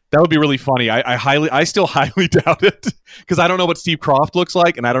that would be really funny. I still highly doubt it, because I don't know what Steve Croft looks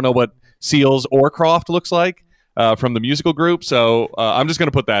like, and I don't know what Seals or Croft looks like from the musical group. So I'm just going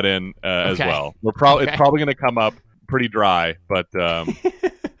to put that in as well. It's probably going to come up pretty dry, but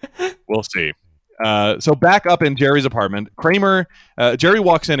we'll see. So back up in Jerry's apartment, Jerry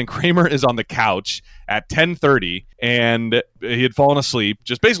walks in, and Kramer is on the couch at 10:30, and he had fallen asleep,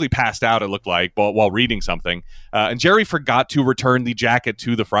 just basically passed out, it looked like, while reading something. And Jerry forgot to return the jacket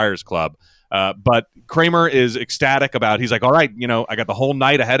to the Friars Club. But Kramer is ecstatic about, he's like, all right, I got the whole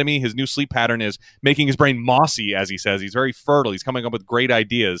night ahead of me. His new sleep pattern is making his brain mossy, as he says. He's very fertile. He's coming up with great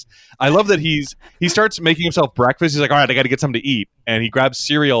ideas. I love that he starts making himself breakfast. He's like, all right, I got to get something to eat. And he grabs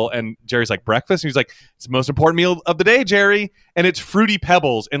cereal, and Jerry's like, breakfast? And he's like, it's the most important meal of the day, Jerry. And it's Fruity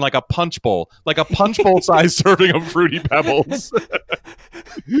Pebbles in like a punch bowl size serving of Fruity Pebbles.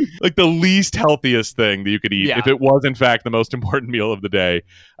 Like the least healthiest thing that you could eat if it was, in fact, the most important meal of the day.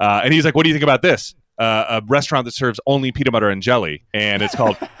 And he's like, what do you think about this? A restaurant that serves only peanut butter and jelly, and it's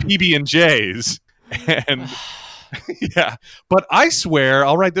called PB&J's. And yeah, but I swear,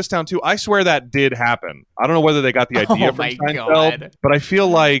 I'll write this down too. I swear that did happen. I don't know whether they got the idea from Seinfeld, but I feel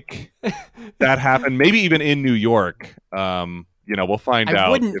like that happened. Maybe even in New York. We'll find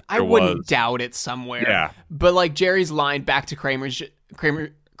out. I wouldn't doubt it somewhere. Yeah, but like Jerry's line back to Kramer's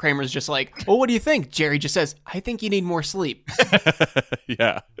just like, well, what do you think? Jerry just says, I think you need more sleep.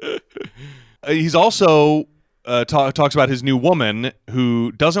 Yeah. He's also talks about his new woman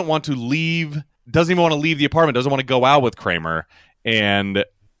who doesn't even want to leave the apartment, doesn't want to go out with Kramer. And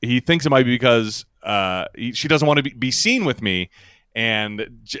he thinks it might be because she doesn't want to be seen with me.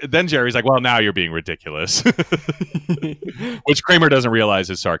 And then Jerry's like, well, now you're being ridiculous. Which Kramer doesn't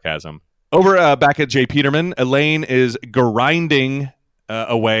realize is sarcasm. Over back at J. Peterman, Elaine is grinding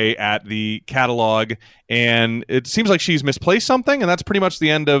away at the catalog, and it seems like she's misplaced something, and that's pretty much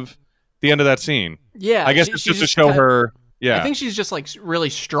the end of that scene. Yeah, I guess it's just to show her. Yeah, I think she's just like really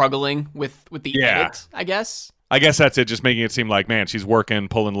struggling with the edit, I guess. I guess that's it, just making it seem like, man, she's working,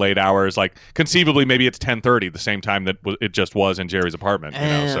 pulling late hours. Like, conceivably, maybe it's 10:30, the same time that it just was in Jerry's apartment.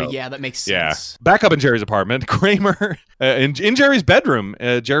 Yeah, that makes sense. Yeah. Back up in Jerry's apartment, Kramer, in Jerry's bedroom,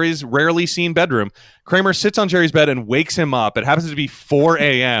 Jerry's rarely seen bedroom, Kramer sits on Jerry's bed and wakes him up. It happens to be 4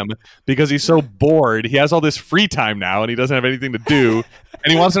 a.m. because he's so bored. He has all this free time now, and he doesn't have anything to do.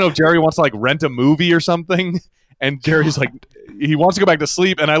 And he wants to know if Jerry wants to, like, rent a movie or something. And Jerry's like, he wants to go back to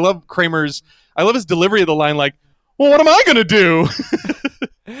sleep. And I love his delivery of the line, like, well, what am I going to do?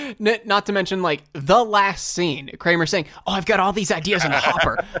 Not to mention, like, the last scene, Kramer saying, oh, I've got all these ideas in the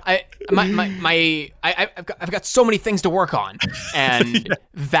hopper. I've got so many things to work on. And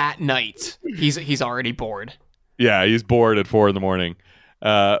that night, he's already bored. Yeah, he's bored at 4 a.m.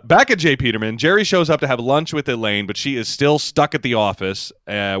 Back at J. Peterman, Jerry shows up to have lunch with Elaine, but she is still stuck at the office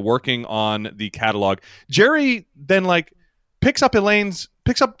working on the catalog. Jerry then, like, picks up the lunch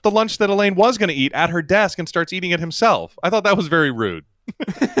that Elaine was going to eat at her desk and starts eating it himself. I thought that was very rude.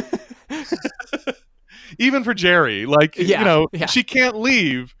 Even for Jerry, like, she can't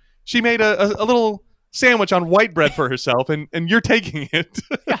leave. She made a little sandwich on white bread for herself, and you're taking it.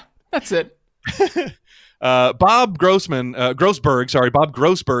 Yeah, that's it. Bob Grossberg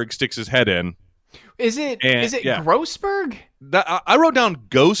sticks his head in. Is it Grossberg? I wrote down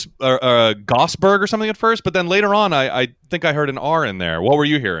Gossberg or something at first, but then later on, I think I heard an R in there. What were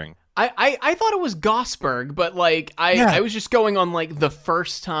you hearing? I thought it was Gossberg, but like I was just going on like the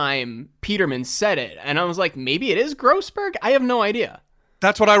first time Peterman said it, and I was like, maybe it is Grossberg. I have no idea.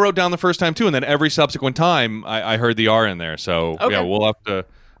 That's what I wrote down the first time too, and then every subsequent time I heard the R in there. So yeah,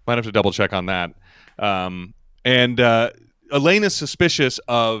 might have to double check on that. Elaine is suspicious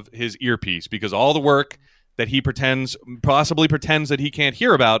of his earpiece because all the work that he possibly pretends that he can't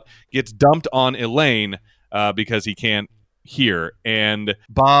hear about gets dumped on Elaine because he can't hear. And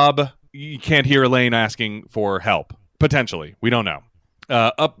Bob, you can't hear Elaine asking for help. Potentially. We don't know.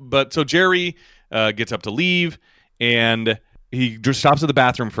 So Jerry gets up to leave, and he just stops at the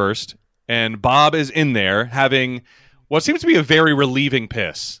bathroom first. And Bob is in there having what seems to be a very relieving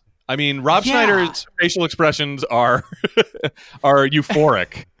piss. I mean, Rob Schneider's facial expressions are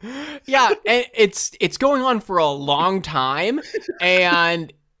euphoric. Yeah, and it's going on for a long time,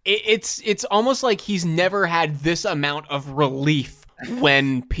 and it's almost like he's never had this amount of relief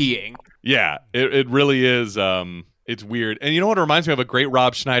when peeing. Yeah, it really is. It's weird. And you know what it reminds me of? A great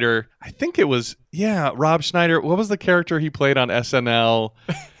Rob Schneider. I think it was, Rob Schneider. What was the character he played on SNL?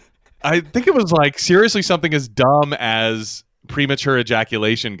 I think it was like seriously something as dumb as premature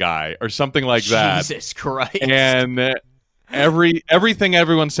ejaculation guy or something like that. Jesus Christ. And everything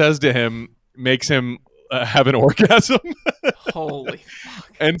everyone says to him makes him have an orgasm. Holy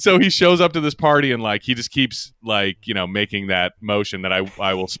fuck. And so he shows up to this party and like he just keeps like, making that motion that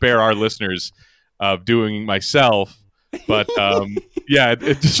I will spare our listeners of doing myself. But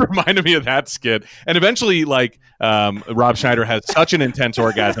it just reminded me of that skit. And eventually like Rob Schneider has such an intense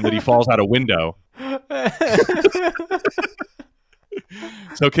orgasm that he falls out a window.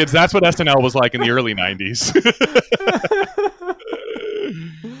 So kids, that's what SNL was like in the early 90s.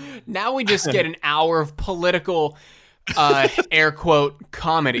 Now we just get an hour of political air quote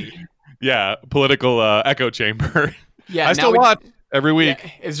comedy. Yeah, political echo chamber. Yeah, I still watch every week.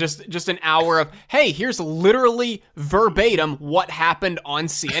 Yeah, it's just an hour of, hey, here's literally verbatim what happened on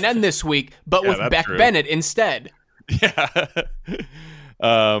CNN this week, but with Beck Bennett instead. Yeah.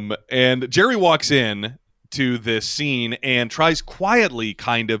 And Jerry walks in to this scene and tries quietly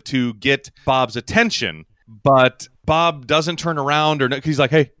kind of to get Bob's attention, but Bob doesn't turn around, or he's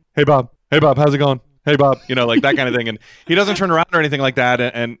like, hey Bob, how's it going? Hey Bob, like that kind of thing. And he doesn't turn around or anything like that,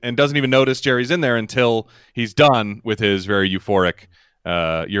 and doesn't even notice Jerry's in there until he's done with his very euphoric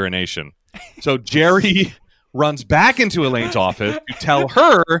urination. So Jerry runs back into Elaine's office to tell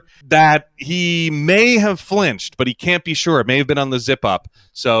her that he may have flinched, but he can't be sure. It may have been on the zip up,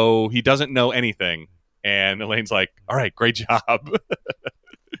 so he doesn't know anything. And Elaine's like, all right, great job.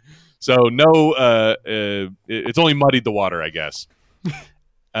 So no, it's only muddied the water, I guess.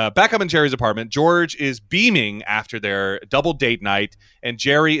 Back up in Jerry's apartment, George is beaming after their double date night, and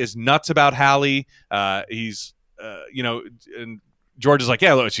Jerry is nuts about Hallie. He's, and George is like,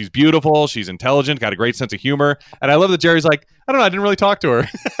 yeah, look, she's beautiful, she's intelligent, got a great sense of humor. And I love that Jerry's like, I don't know, I didn't really talk to her.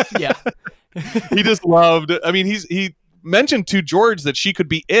 Yeah. He just loved, he mentioned to George that she could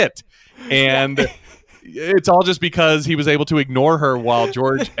be it. And it's all just because he was able to ignore her while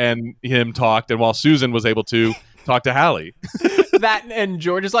George and him talked, and while Susan was able to talk to Hallie. That and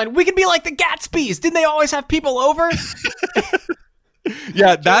George's line, we could be like the Gatsbys. Didn't they always have people over?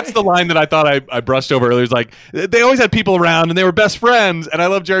 Yeah, that's the line that I thought I brushed over earlier. It's like, they always had people around and they were best friends. And I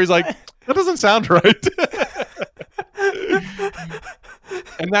love Jerry's like, that doesn't sound right.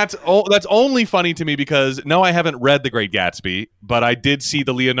 And that's only funny to me because, no, I haven't read The Great Gatsby, but I did see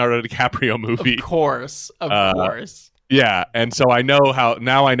the Leonardo DiCaprio movie. Of course. Yeah, and so I know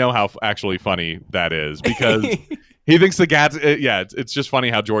how actually funny that is, because he thinks the it's just funny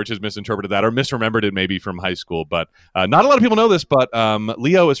how George has misinterpreted that or misremembered it maybe from high school. But not a lot of people know this, but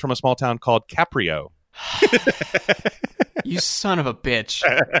Leo is from a small town called Caprio. You son of a bitch.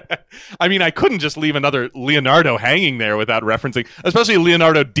 I couldn't just leave another Leonardo hanging there without referencing, especially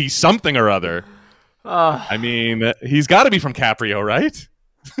Leonardo D something or other. He's got to be from Caprio, right?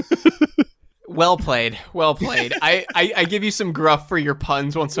 Well played. I give you some gruff for your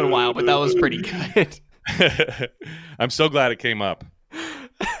puns once in a while, but that was pretty good. I'm so glad it came up.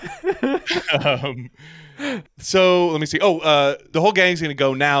 So let me see. The whole gang's going to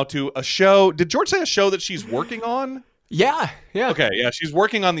go now to a show. Did George say a show that she's working on? Yeah. Okay, yeah, she's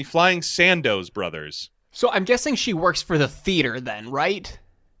working on the Flying Sandoz Brothers. So I'm guessing she works for the theater then, right?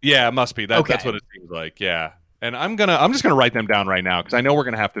 Yeah, it must be. That's what it seems like, yeah. And I'm just gonna write them down right now, because I know we're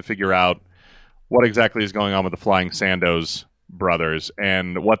gonna have to figure out what exactly is going on with the Flying Sandoz Brothers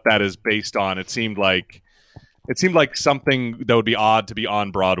and what that is based on. It seemed like something that would be odd to be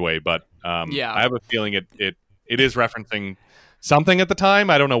on Broadway, but yeah. I have a feeling it is referencing something at the time.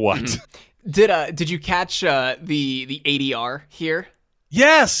 I don't know what. Did you catch the ADR here?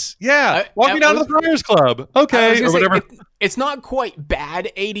 Yes, yeah. Walk me down to the Friars Club. Okay, or whatever. It's not quite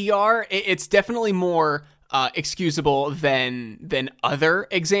bad ADR. It's definitely more excusable than other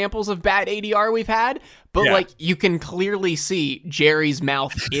examples of bad ADR we've had. But you can clearly see Jerry's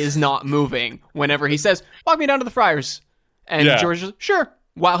mouth is not moving whenever he says, "Walk me down to the Friars," and George is sure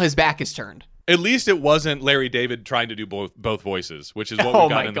while his back is turned. At least it wasn't Larry David trying to do both voices, which is what we've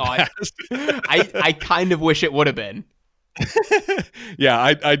got in the past. I kind of wish it would have been. Yeah,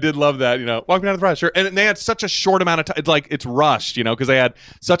 I did love that, walk me down to the Friars, sure. And they had such a short amount of time. It's like it's rushed, because they had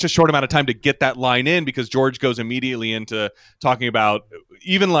such a short amount of time to get that line in, because George goes immediately into talking about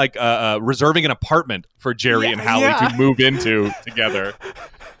even like reserving an apartment for Jerry and Hallie to move into together.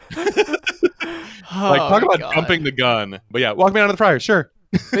 Talk about jumping the gun. But yeah, walk me down to the Friars, sure.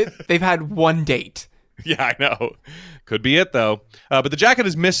 They've had one date. Yeah, I know. Could be it, though. But the jacket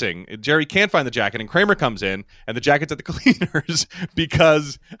is missing. Jerry can't find the jacket, and Kramer comes in, and the jacket's at the cleaners,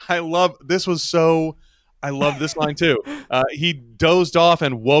 because I love this line, too. He dozed off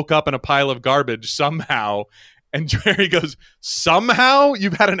and woke up in a pile of garbage somehow, and Jerry goes, somehow?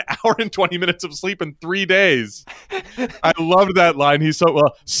 You've had an hour and 20 minutes of sleep in 3 days. I loved that line. He's so,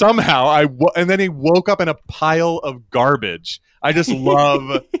 somehow, and then he woke up in a pile of garbage. I just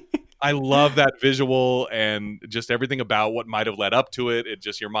love... I love that visual and just everything about what might have led up to it. It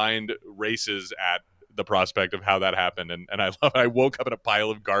just, your mind races at the prospect of how that happened. And I woke up in a pile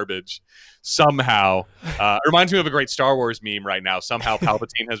of garbage somehow. It reminds me of a great Star Wars meme right now. Somehow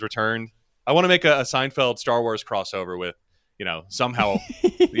Palpatine has returned. I want to make a Seinfeld Star Wars crossover with, somehow,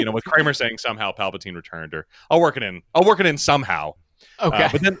 with Kramer saying somehow Palpatine returned, or I'll work it in somehow. Okay.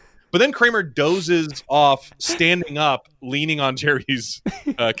 But then Kramer dozes off, standing up, leaning on Jerry's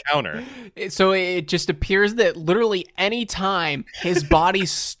counter. So it just appears that literally any time his body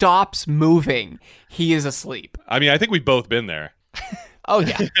stops moving, he is asleep. I mean, I think we've both been there. Oh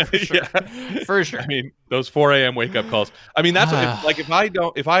yeah, for sure. Yeah. For sure. I mean, those 4 a.m. wake up calls. I mean, that's I'll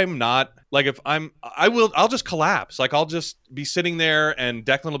just collapse. Like I'll just be sitting there and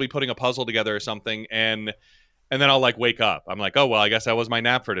Declan will be putting a puzzle together or something, and then I'll like wake up. I'm like, oh well, I guess that was my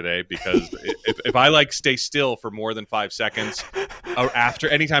nap for today, because if I like stay still for more than 5 seconds or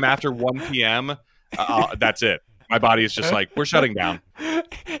anytime after 1 p.m., that's it. My body is just like, we're shutting down.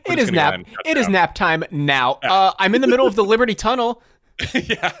 It is nap time now. I'm in the middle of the Liberty Tunnel.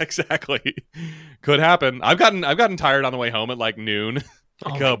 Yeah, exactly. Could happen. I've gotten tired on the way home at like noon.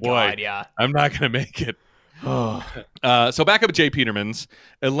 Like, oh boy, God, yeah. I'm not gonna make it. So back up at J. Peterman's,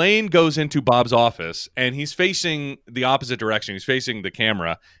 Elaine goes into Bob's office and he's facing the opposite direction. He's facing the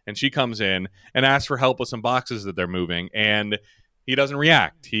camera, and she comes in and asks for help with some boxes that they're moving, and he doesn't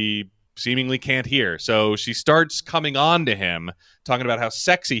react. He seemingly can't hear. So she starts coming on to him, talking about how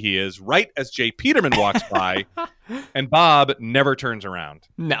sexy he is, right as J. Peterman walks by, and Bob never turns around.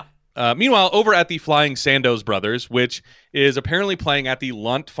 No. Meanwhile, over at the Flying Sandoz Brothers, which is apparently playing at the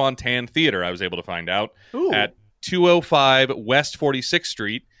Lunt Fontanne Theater, I was able to find out, at 205 West 46th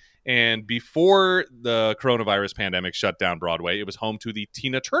Street. And before the coronavirus pandemic shut down Broadway, it was home to the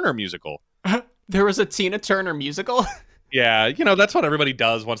Tina Turner musical. There was a Tina Turner musical? Yeah, that's what everybody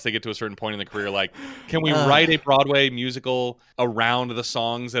does once they get to a certain point in the career. Like, can we write a Broadway musical around the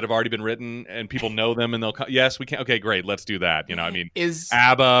songs that have already been written and people know them and they'll yes, we can. Okay, great. Let's do that. I mean, is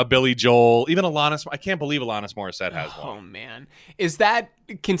ABBA, Billy Joel, even Alanis. I can't believe Alanis Morissette has one. Oh, man. Is that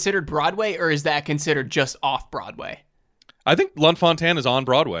considered Broadway, or is that considered just off Broadway? I think Lunt Fontanne is on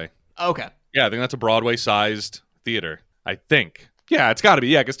Broadway. Okay. Yeah, I think that's a Broadway-sized theater. I think. Yeah, it's got to be.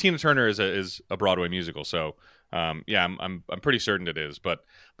 Yeah, because Tina Turner is a Broadway musical. So, yeah, I'm pretty certain it is. But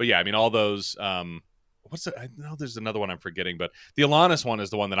yeah, I mean, all those. What's it? I know there's another one I'm forgetting, but the Alanis one is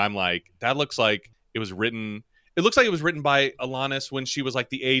the one that I'm like, that looks like it was written. It looks like it was written by Alanis when she was like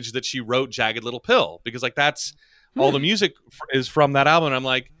the age that she wrote Jagged Little Pill, because like that's all the music is from that album. And I'm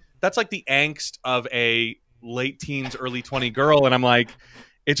like, that's like the angst of a late teens, early 20 girl, and I'm like,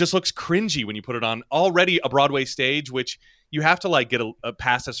 it just looks cringy when you put it on already a Broadway stage, which you have to like get a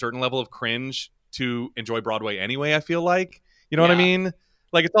past a certain level of cringe to enjoy Broadway anyway. I feel like, you know what I mean?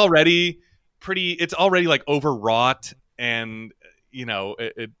 Like it's already like overwrought, and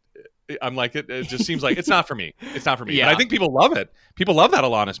I'm like, it just seems like it's not for me. It's not for me. Yeah. But I think people love it. People love that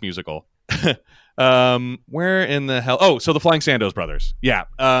Alanis musical. Where in the hell? Oh, so the Flying Sandoz Brothers. Yeah.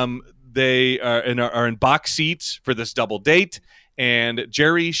 They are in box seats for this double date, and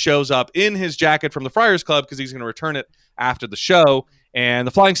Jerry shows up in his jacket from the Friars Club because he's going to return it after the show. And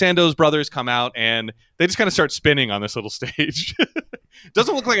the Flying Sandoz Brothers come out, and they just kind of start spinning on this little stage.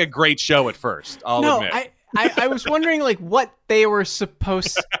 Doesn't look like a great show at first, I'll admit. I was wondering like what they were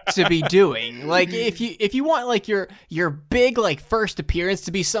supposed to be doing. Like if you want like your big like first appearance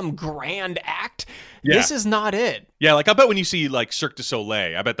to be some grand act, this is not it. Yeah, like I bet when you see like Cirque du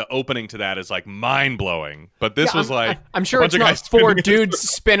Soleil, I bet the opening to that is like mind blowing. But this was I'm sure it's not 4 dudes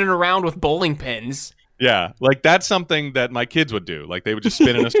spinning around with bowling pins. Yeah, like that's something that my kids would do. Like they would just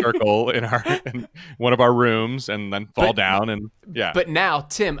spin in a circle in one of our rooms and then fall down, and yeah. But now,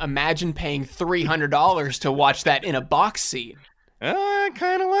 Tim, imagine paying $300 to watch that in a box seat. I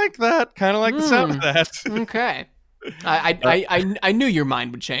kind of like that. Kind of like the sound of that. Okay. I knew your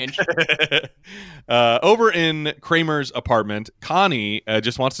mind would change. Over in Kramer's apartment, Connie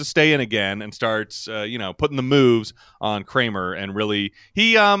just wants to stay in again and starts, putting the moves on Kramer, and really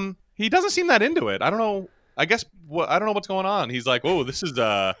he doesn't seem that into it. I don't know. I guess I don't know what's going on. He's like, "Oh, this is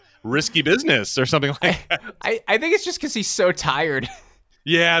risky business" or something like that. I think it's just because he's so tired.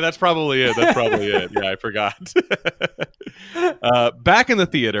 Yeah, that's probably it. Yeah, I forgot. Back in the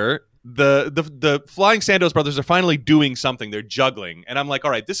theater, the Flying Sandoz Brothers are finally doing something. They're juggling, and I'm like, all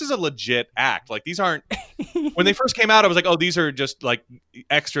right, this is a legit act. Like these aren't. When they first came out, I was like, oh, these are just like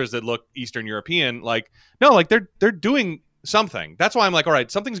extras that look Eastern European. Like no, like they're doing something. That's why I'm like, all right,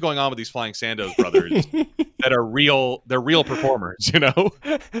 something's going on with these Flying Sandoz Brothers that are real. They're real performers,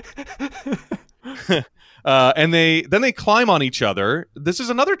 and they climb on each other. This is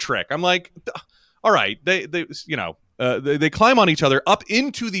another trick. I'm like, all right, they climb on each other up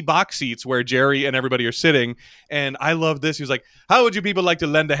into the box seats where Jerry and everybody are sitting. And I love this. He was like, how would you people like to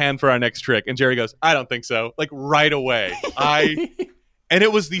lend a hand for our next trick? And Jerry goes, I don't think so. Like right away. And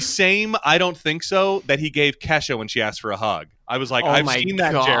it was the same I don't think so that he gave Kesha when she asked for a hug. I was like, I've seen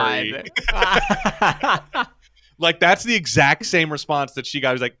that, God. Jerry. Like, that's the exact same response that she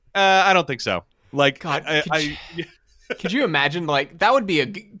got. Was like, I don't think so. Like, God, I could you imagine? Like, that would be a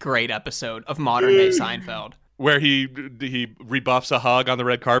great episode of modern day Seinfeld. where he rebuffs a hug on the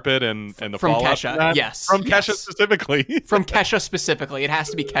red carpet and the From fallout Kesha, from that. yes, From yes. Kesha specifically. From Kesha specifically. It has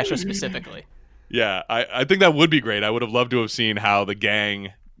to be Kesha specifically. Yeah, I think that would be great. I would have loved to have seen how the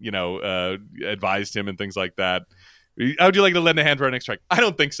gang, advised him and things like that. How would you like to lend a hand for our next strike? I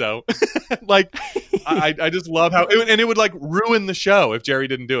don't think so. Like, I just love how, and it would like ruin the show if Jerry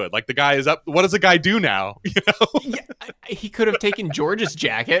didn't do it. Like, the guy is up. What does the guy do now? Yeah, he could have taken George's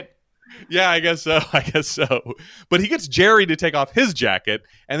jacket. Yeah, I guess so. But he gets Jerry to take off his jacket,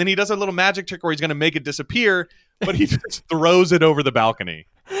 and then he does a little magic trick where he's going to make it disappear, but he just throws it over the balcony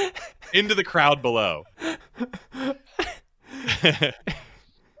into the crowd below.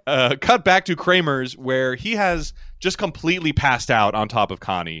 Cut back to Kramer's, where he has just completely passed out on top of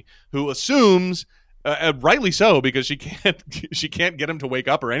Connie, who assumes, rightly so, because she can't get him to wake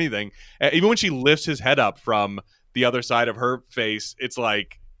up or anything. Even when she lifts his head up from the other side of her face, it's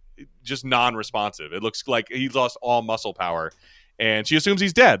like just non-responsive. It looks like he's lost all muscle power, and she assumes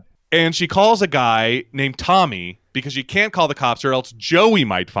he's dead. And she calls a guy named Tommy because she can't call the cops or else Joey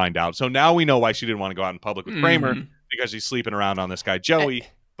might find out. So now we know why she didn't want to go out in public with Kramer, because she's sleeping around on this guy Joey.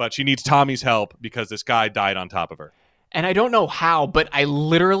 But she needs Tommy's help because this guy died on top of her. And I don't know how, but I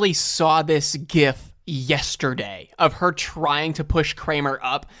literally saw this GIF yesterday of her trying to push Kramer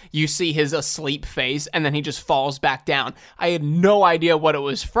up. You see his asleep face, and then he just falls back down. I had no idea what it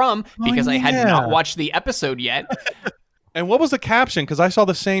was from because I had not watched the episode yet. And what was the caption? Because I saw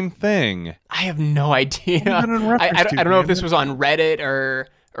the same thing. I have no idea. I don't know if this was on Reddit or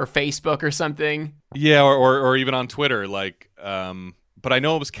Facebook or something. Yeah, or even on Twitter. Like, but I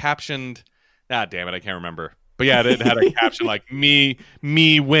know it was captioned. Damn it, I can't remember. But yeah, it had a caption like me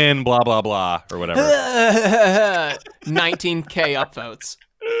win, blah blah blah, or whatever. 19K upvotes.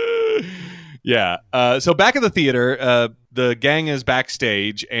 Yeah. So back at the theater, the gang is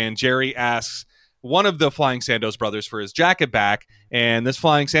backstage, and Jerry asks one of the Flying Sandoz brothers for his jacket back, and this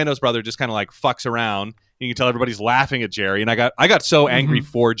Flying Sandoz brother just kind of like fucks around. You can tell everybody's laughing at Jerry, and I got so angry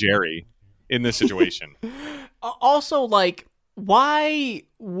for Jerry in this situation. Also, like, why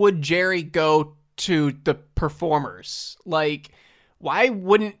would Jerry go to the performers? Like, why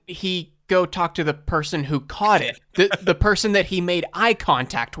wouldn't he go talk to the person who caught it? The person that he made eye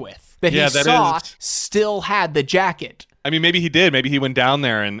contact with, that he saw still had the jacket. I mean, maybe he did. Maybe he went down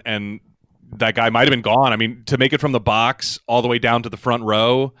there and that guy might have been gone. I mean, to make it from the box all the way down to the front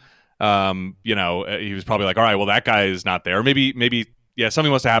row, he was probably like, all right, well, that guy is not there. Maybe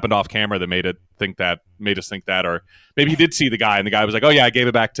something must have happened off camera that made us think that, or maybe he did see the guy and the guy was like, oh yeah, I gave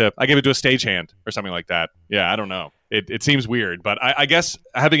it to a stagehand or something like that. Yeah, I don't know. It seems weird, but I guess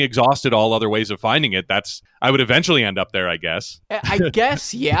having exhausted all other ways of finding it, I would eventually end up there, I guess. I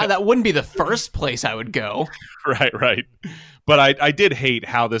guess, yeah, that wouldn't be the first place I would go. Right. But I did hate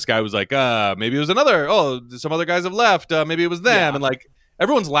how this guy was like, maybe it was some other guys have left. Maybe it was them. Yeah. And like,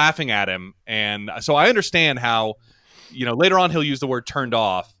 everyone's laughing at him. And so I understand how, later on he'll use the word turned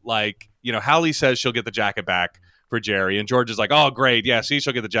off. Like, Hallie says she'll get the jacket back for Jerry. And George is like, oh, great. Yeah, see,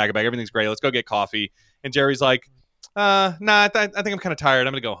 she'll get the jacket back. Everything's great. Let's go get coffee. And Jerry's like, I think I'm kind of tired.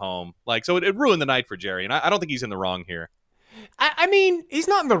 I'm going to go home. Like, so it ruined the night for Jerry. And I don't think he's in the wrong here. I mean, he's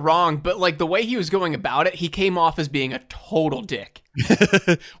not in the wrong, but like the way he was going about it, he came off as being a total dick.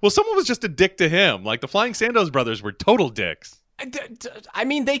 Well, someone was just a dick to him. Like the Flying Sandoz brothers were total dicks. I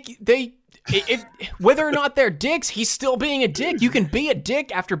mean, they whether or not they're dicks, he's still being a dick. You can be a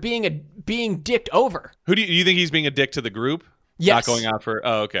dick after being dicked over. Who do you think he's being a dick to the group? Yes. Not going out for.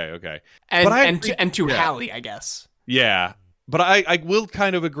 Oh, okay. And to Hallie, I guess. Yeah. But I will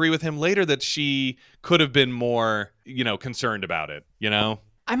kind of agree with him later that she could have been more, concerned about it,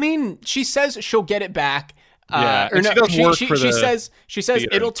 I mean, she says she'll get it back. She says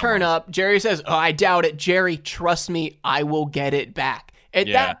it'll turn up. Jerry says, oh, I doubt it. Jerry, trust me, I will get it back. At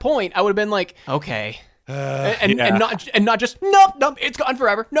that point, I would have been like, okay. And not just, nope, it's gone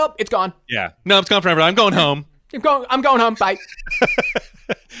forever. Nope, it's gone. Yeah. No, it's gone forever. I'm going home. I'm going home. Bye.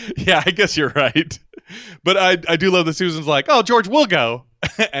 Yeah, I guess you're right. But I do love that Susan's like, oh, George will go.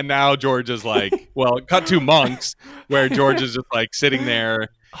 And now George is like, well, cut to Monks, where George is just like sitting there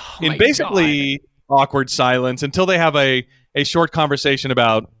in basically awkward silence until they have a short conversation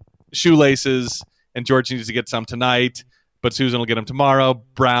about shoelaces, and George needs to get some tonight, but Susan will get them tomorrow,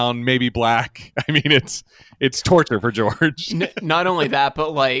 brown, maybe black. I mean, it's torture for George. Not only that,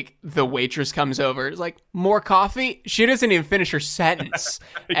 but like the waitress comes over, it's like, more coffee? She doesn't even finish her sentence.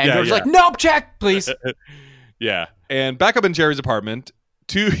 And George's like, nope, check, please. Yeah. And back up in Jerry's apartment,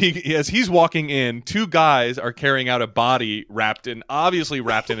 as he's walking in, two guys are carrying out a body obviously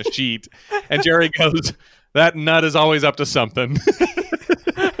wrapped in a sheet, and Jerry goes, "That nut is always up to something."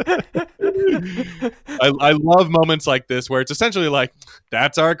 I love moments like this where it's essentially like,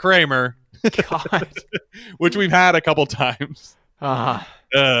 "That's our Kramer," God. which we've had a couple times.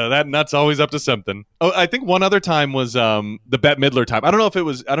 That nut's always up to something. Oh, I think one other time was the Bette Midler time. I don't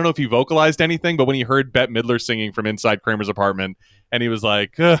know if he vocalized anything, but when he heard Bette Midler singing from inside Kramer's apartment, and he was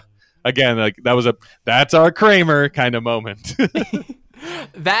like, again, like that was "That's our Kramer" kind of moment.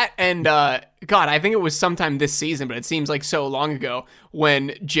 That and God, I think it was sometime this season, but it seems like so long ago,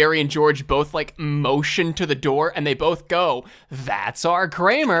 when Jerry and George both like motion to the door and they both go, "That's our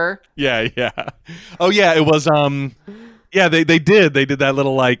Kramer." Yeah. Oh yeah, it was yeah, they did that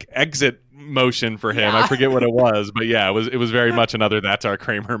little like exit motion for him. Yeah. I forget what it was, but yeah, it was very much another "That's our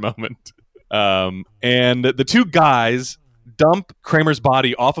Kramer" moment. And the two guys dump Kramer's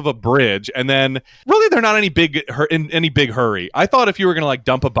body off of a bridge, and then really they're not in any big hurry. I thought if you were going to like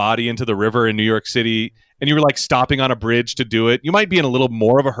dump a body into the river in New York City and you were like stopping on a bridge to do it, you might be in a little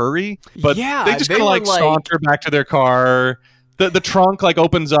more of a hurry. But yeah, they just kind of like saunter back to their car. The trunk like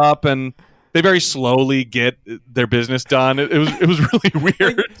opens up and they very slowly get their business done. It was really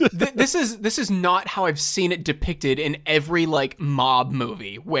weird. Like, this is not how I've seen it depicted in every like mob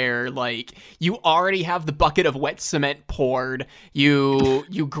movie where like you already have the bucket of wet cement poured. You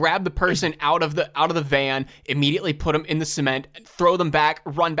grab the person out of the van, immediately put them in the cement, throw them back,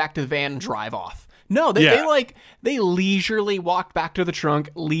 run back to the van, and drive off. No, they leisurely walked back to the trunk,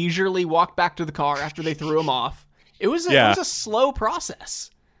 leisurely walked back to the car after they threw them off. It was a slow process.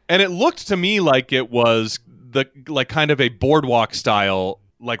 And it looked to me like it was the like kind of a boardwalk style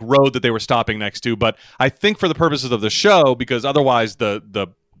like road that they were stopping next to. But I think for the purposes of the show, because otherwise the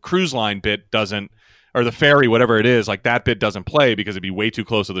cruise line bit doesn't, or the ferry, whatever it is, like that bit doesn't play because it'd be way too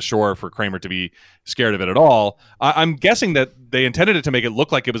close to the shore for Kramer to be scared of it at all. I'm guessing that they intended it to make it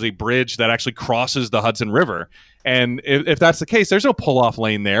look like it was a bridge that actually crosses the Hudson River. And if that's the case, there's no pull-off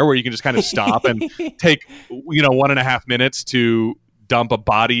lane there where you can just kind of stop and take 1.5 minutes to dump a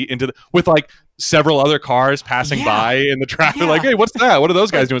body with like several other cars passing by in the traffic. Like, hey, what's that? What are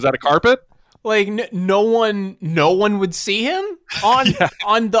those guys doing? Is that a carpet? Like no one would see him on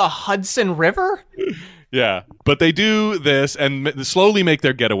the Hudson River. Yeah, but they do this and slowly make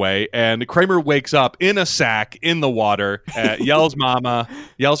their getaway. And Kramer wakes up in a sack in the water, yells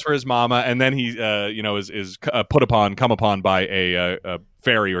for his mama, and then he, is come upon by a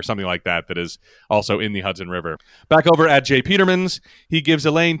ferry or something like that is also in the Hudson River. Back over at Jay Peterman's, he gives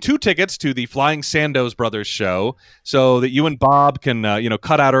Elaine 2 tickets to the Flying Sandoz Brothers show so that you and Bob can,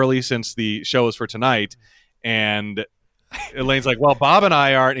 cut out early since the show is for tonight. And Elaine's like, well, Bob and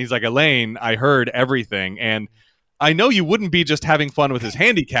I aren't. And he's like, Elaine, I heard everything. And I know you wouldn't be just having fun with his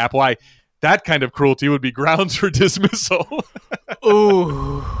handicap. Why, that kind of cruelty would be grounds for dismissal.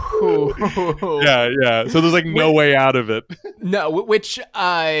 Ooh. Yeah. So there's like no way out of it. No, which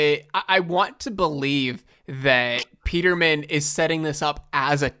I want to believe that Peterman is setting this up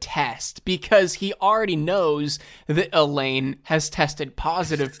as a test because he already knows that Elaine has tested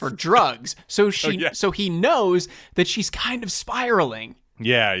positive for drugs. So he knows that she's kind of spiraling.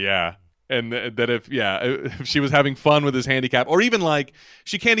 Yeah. And that if she was having fun with his handicap, or even like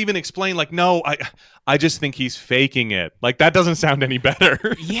she can't even explain, like, no, I just think he's faking it. Like that doesn't sound any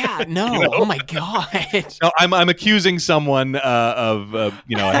better. Yeah, no. Oh my God. No, I'm accusing someone of a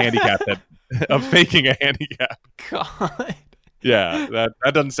handicap of faking a handicap. God. Yeah,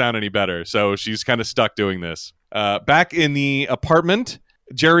 that doesn't sound any better. So she's kind of stuck doing this. Back in the apartment,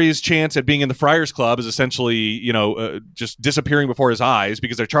 Jerry's chance at being in the Friars Club is essentially, just disappearing before his eyes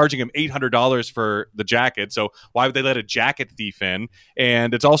because they're charging him $800 for the jacket. So why would they let a jacket thief in?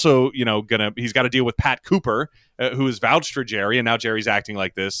 And it's also, he's got to deal with Pat Cooper, who has vouched for Jerry, and now Jerry's acting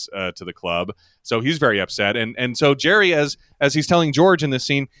like this to the club. So he's very upset. And so Jerry, as he's telling George in this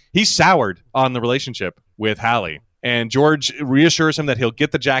scene, he's soured on the relationship with Hallie. And George reassures him that he'll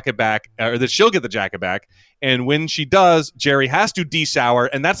get the jacket back, or that she'll get the jacket back. And when she does, Jerry has to de-sour,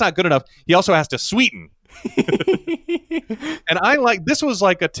 and that's not good enough. He also has to sweeten. And this was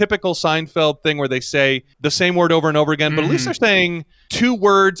like a typical Seinfeld thing where they say the same word over and over again, but at least they're saying 2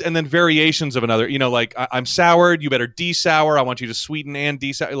 words and then variations of another. Like, I'm soured, you better de-sour. I want you to sweeten and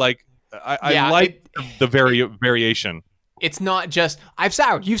de-sour. Like, I like the variation. It's not just, I've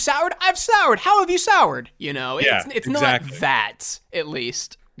soured, you've soured, I've soured, how have you soured? It's exactly. not that, at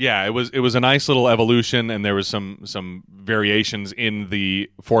least. Yeah, it was a nice little evolution, and there was some variations in the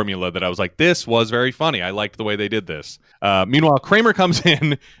formula that I was like, this was very funny. I liked the way they did this. Meanwhile, Kramer comes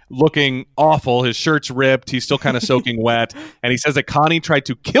in looking awful. His shirt's ripped. He's still kind of soaking wet, and he says that Connie tried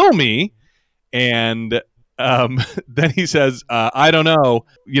to kill me. And then he says, I don't know.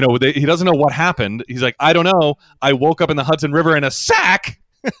 You know, he doesn't know what happened. He's like, I don't know. I woke up in the Hudson River in a sack.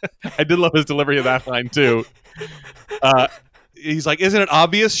 I did love his delivery of that line too. He's like, isn't it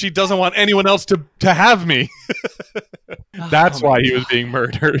obvious she doesn't want anyone else to have me? That's why he was being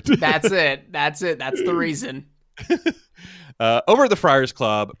murdered. That's it. That's the reason. Over at the Friars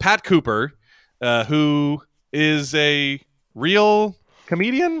Club, Pat Cooper, who is a real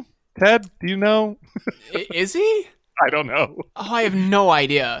comedian. Ted, do you know? Is he? I don't know. Oh, I have no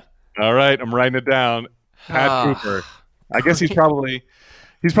idea. All right, I'm writing it down. Pat Cooper. I guess he's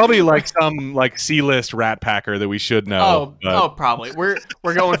probably like some like C-list rat packer that we should know. Probably. We're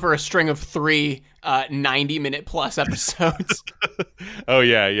going for a string of 3 90-minute plus episodes. Oh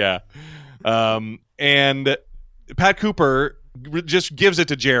yeah. And Pat Cooper just gives it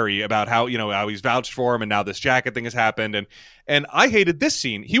to Jerry about how he's vouched for him, and now this jacket thing has happened, and I hated this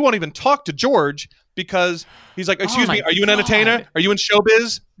scene. He won't even talk to George because he's like, excuse me, are you an entertainer? Are you in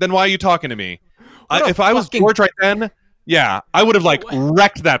showbiz? Then why are you talking to me? If I was George right then, yeah, I would have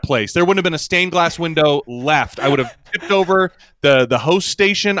wrecked that place. There wouldn't have been a stained glass window left. I would have tipped over the host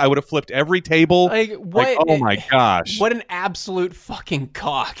station. I would have flipped every table. Oh my gosh. What an absolute fucking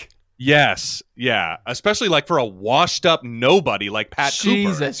cock. Yes, yeah, especially for a washed up nobody like Pat Cooper.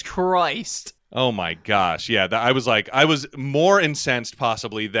 Jesus Christ. Oh my gosh. Yeah, I was more incensed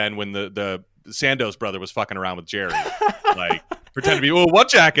possibly than when the Sandoz brother was fucking around with Jerry. Pretend to be, well, what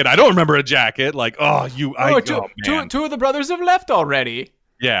jacket? I don't remember a jacket. Two of the brothers have left already.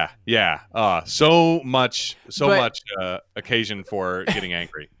 Yeah. So much occasion for getting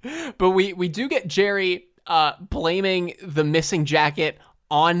angry. But we do get Jerry blaming the missing jacket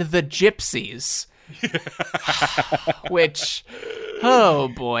on the gypsies. Which, oh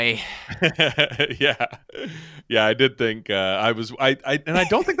boy. Yeah, I did think I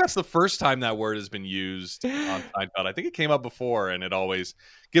don't think that's the first time that word has been used on Seinfeld. I think it came up before, and it always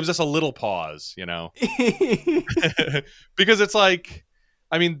gives us a little pause, because it's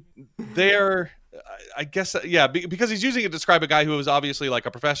I guess, because he's using it to describe a guy who was obviously a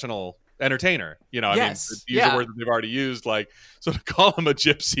professional entertainer. Yes, use a word that they've already used, so to call him a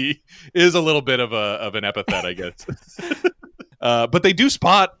gypsy is a little bit of an epithet, I guess. But they do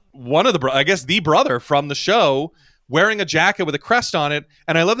spot one of the brother from the show wearing a jacket with a crest on it,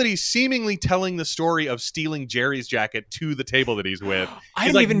 and I love that he's seemingly telling the story of stealing Jerry's jacket to the table that he's with.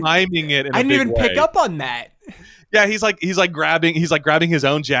 He's miming it in a big way. I didn't even pick up on that. Yeah, he's grabbing his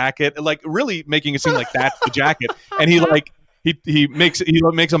own jacket, really making it seem like that's the jacket, and he makes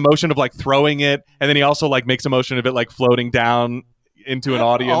a motion of throwing it, and then he also makes a motion of it floating down into an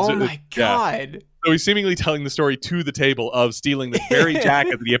audience. Oh my god! Yeah. So he's seemingly telling the story to the table of stealing the very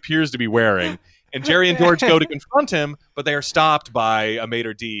jacket that he appears to be wearing, and Jerry and George go to confront him, but they are stopped by a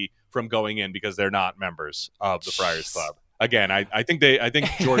maitre d' from going in because they're not members of the Friars Club. Again, I think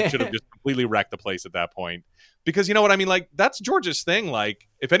George should have just completely wrecked the place at that point. Because you know what I mean? That's George's thing.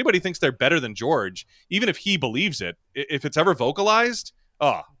 If anybody thinks they're better than George, even if he believes it, if it's ever vocalized,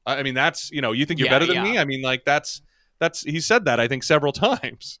 that's, you think you're better than me? That's he said that, I think, several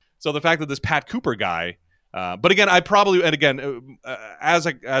times. So the fact that this Pat Cooper guy, but again, as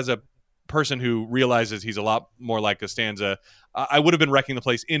a person who realizes he's a lot more like Costanza, I would have been wrecking the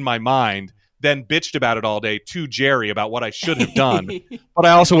place in my mind, then bitched about it all day to Jerry about what I should have done. But I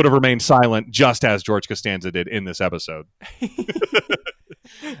also would have remained silent, just as George Costanza did in this episode.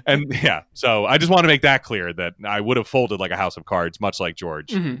 And yeah, so I just want to make that clear that I would have folded like a house of cards, much like George.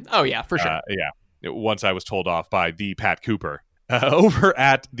 Mm-hmm. Oh yeah, for sure. Once I was told off by the Pat Cooper. Over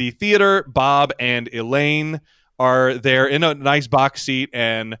at the theater, Bob and Elaine are there in a nice box seat,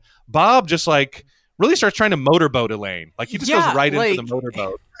 and Bob just really starts trying to motorboat Elaine. He just goes right into the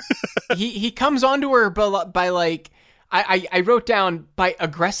motorboat. he comes onto her by I wrote down by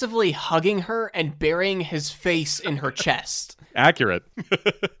aggressively hugging her and burying his face in her chest. Accurate.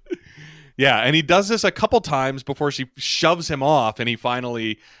 Yeah, and he does this a couple times before she shoves him off, and he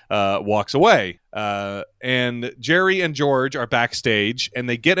finally walks away. And Jerry and George are backstage, and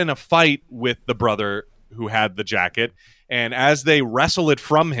they get in a fight with the brother who had the jacket. And as they wrestle it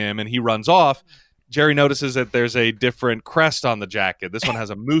from him and he runs off, Jerry notices that there's a different crest on the jacket. This one has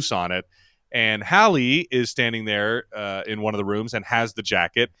a moose on it. And Hallie is standing there in one of the rooms and has the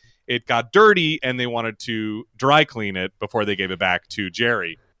jacket. It got dirty, and they wanted to dry clean it before they gave it back to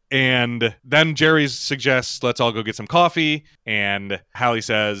Jerry. And then Jerry suggests, let's all go get some coffee. And Hallie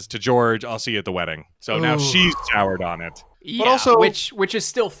says to George, I'll see you at the wedding. So now she's soured on it. Yeah, but also, which is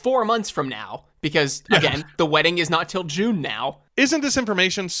still 4 months from now, because, again, the wedding is not till June now. Isn't this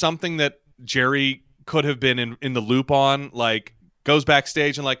information something that Jerry could have been in the loop on? Like, goes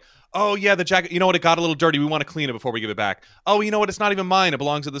backstage and like, oh, yeah, the jacket, you know what, it got a little dirty. We want to clean it before we give it back. Oh, you know what, it's not even mine. It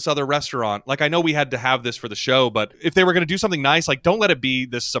belongs at this other restaurant. Like, I know we had to have this for the show, but if they were going to do something nice, like, don't let it be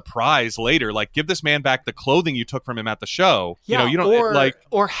this surprise later. Like, give this man back the clothing you took from him at the show. Yeah, you don't,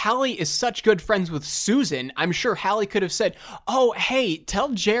 or Hallie is such good friends with Susan. I'm sure Hallie could have said, oh, hey,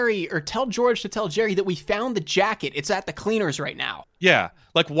 tell George to tell Jerry that we found the jacket. It's at the cleaners right now. Yeah.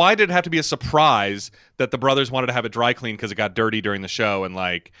 Like, why did it have to be a surprise that the brothers wanted to have it dry cleaned because it got dirty during the show? And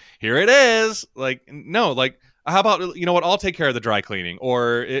like, here it is. Like, no, like, how about, you know what? I'll take care of the dry cleaning,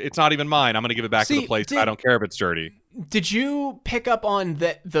 or it's not even mine. I'm going to give it back to the place. I don't care if it's dirty. Did you pick up on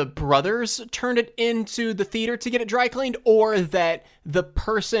that the brothers turned it into the theater to get it dry cleaned, or that the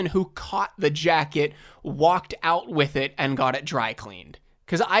person who caught the jacket walked out with it and got it dry cleaned?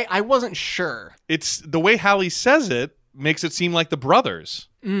 Because I wasn't sure. It's the way Hallie says it makes it seem like the brothers.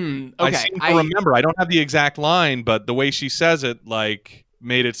 Okay. I seem to remember. I don't have the exact line, but the way she says it, like,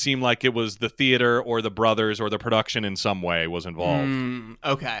 made it seem like it was the theater or the brothers or the production in some way was involved.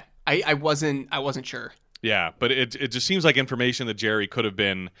 Okay. I wasn't sure. Yeah, but it just seems like information that Jerry could have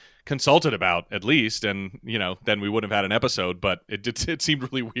been consulted about at least, and then we wouldn't have had an episode. But it seemed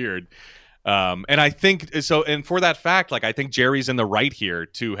really weird. And I think so. And for that fact, like, I think Jerry's in the right here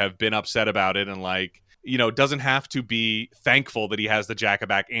to have been upset about it, and like, doesn't have to be thankful that he has the jacket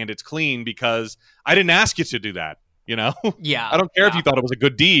back and it's clean, because I didn't ask you to do that. Yeah. I don't care if you thought it was a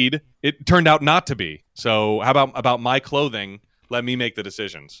good deed. It turned out not to be. So how about my clothing? Let me make the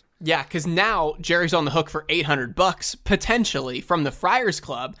decisions. Yeah, because now Jerry's on the hook for $800 potentially from the Friars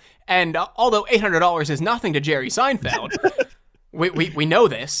Club, and although $800 is nothing to Jerry Seinfeld, we know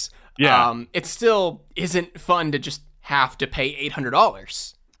this. Yeah, it still isn't fun to just have to pay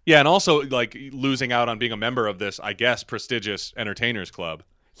 $800. Yeah, and also like losing out on being a member of this, I guess, prestigious entertainers club.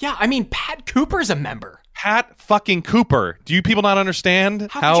 Yeah, I mean, Pat Cooper's a member. Pat fucking Cooper. Do you people not understand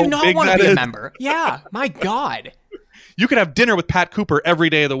how would you not want to be a member? Yeah, my God. You could have dinner with Pat Cooper every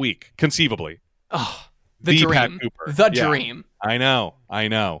day of the week, conceivably. Oh, the dream. Pat Cooper. The dream. I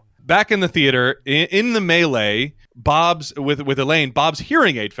know. Back in the theater, in the melee, with Elaine, Bob's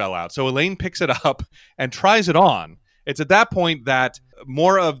hearing aid fell out. So Elaine picks it up and tries it on. It's at that point that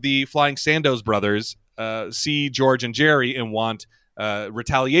more of the Flying Sandoz brothers see George and Jerry and want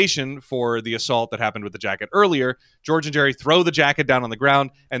retaliation for the assault that happened with the jacket earlier. George and Jerry throw the jacket down on the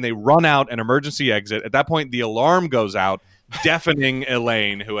ground and they run out an emergency exit. At that point, the alarm goes out, deafening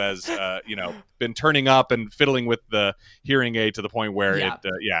Elaine, who has been turning up and fiddling with the hearing aid to the point where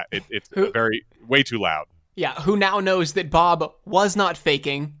it's way too loud. Yeah, who now knows that Bob was not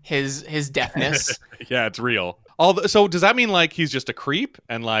faking his deafness. Yeah, it's real. So does that mean like he's just a creep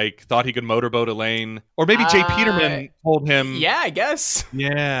and like thought he could motorboat Elaine, or maybe Jay Peterman told him? Yeah, I guess.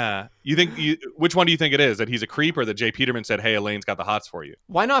 Yeah, which one do you think it is? That he's a creep, or that Jay Peterman said, "Hey, Elaine's got the hots for you"?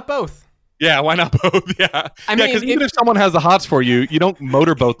 Why not both? Yeah, why not both? Yeah, I mean, because even if someone has the hots for you, you don't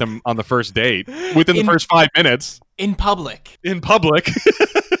motorboat them on the first date within the first 5 minutes in public.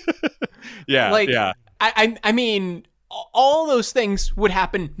 Yeah, yeah. I mean, all those things would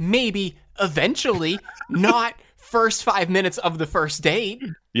happen maybe eventually, not first 5 minutes of the first date.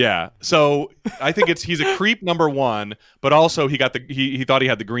 Yeah. So I think he's a creep, number one, but also he thought he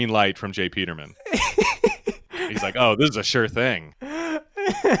had the green light from Jay Peterman. He's like, oh, this is a sure thing.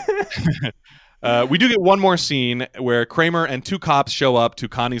 We do get one more scene where Kramer and two cops show up to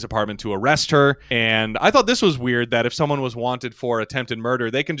Connie's apartment to arrest her. And I thought this was weird, that if someone was wanted for attempted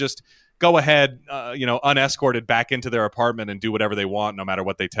murder, they can just go ahead, unescorted back into their apartment and do whatever they want, no matter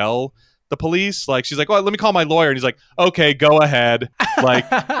what they tell the police. Like, she's like, oh, let me call my lawyer. And he's like, okay, go ahead. Like,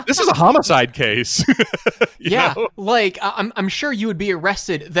 this is a homicide case. you know? Like, I'm sure you would be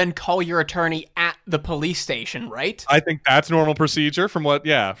arrested, then call your attorney at the police station, right? I think that's normal procedure from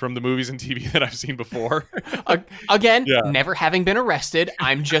the movies and TV that I've seen before. Again, never having been arrested.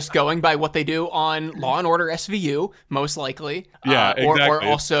 I'm just going by what they do on Law and Order SVU, most likely. Yeah, exactly. Or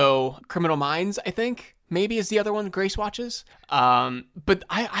also Criminal Minds, I think. Maybe is the other one Grace watches. But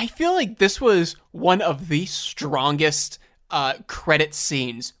I feel like this was one of the strongest credit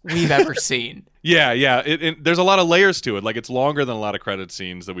scenes we've ever seen. Yeah. There's a lot of layers to it. Like, it's longer than a lot of credit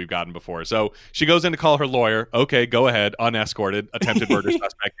scenes that we've gotten before. So she goes in to call her lawyer. Okay, go ahead. Unescorted, attempted murder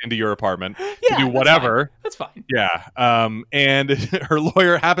suspect into your apartment to do whatever. That's fine. Yeah. And her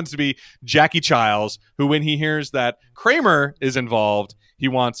lawyer happens to be Jackie Chiles, who, when he hears that Kramer is involved, he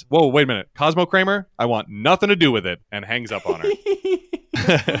wants, whoa, wait a minute, Cosmo Kramer, I want nothing to do with it, and hangs up on her.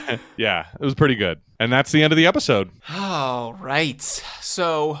 Yeah, it was pretty good. And that's the end of the episode. All right.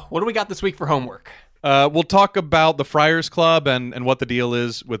 So what do we got this week for homework? We'll talk about the Friars Club and what the deal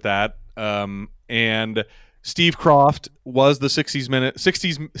is with that. And Steve Croft was the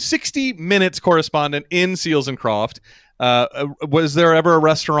 60 Minutes correspondent in Seals and Croft. Was there ever a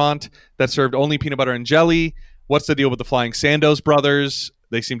restaurant that served only peanut butter and jelly? What's the deal with the Flying Sandoz brothers?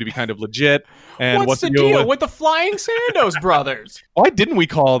 They seem to be kind of legit. And what's the deal with the Flying Sandoz brothers? Why didn't we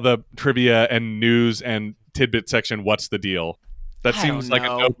call the trivia and news and tidbit section "What's the deal"? That seems like a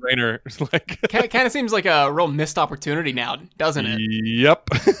no-brainer. Kind of seems like a real missed opportunity now, doesn't it? Yep.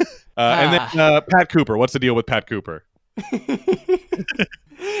 And then Pat Cooper. What's the deal with Pat Cooper?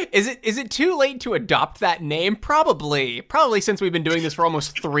 Is it too late to adopt that name? Probably since we've been doing this for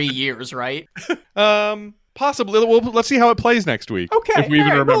almost 3 years, right? Possibly. Let's see how it plays next week. Okay. If we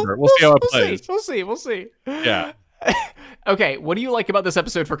even remember. We'll see how it plays. We'll see. Yeah. Okay, what do you like about this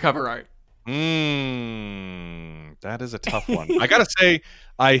episode for cover art? That is a tough one. I gotta say,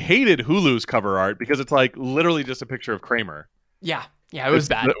 I hated Hulu's cover art because it's like literally just a picture of Kramer. Yeah, it was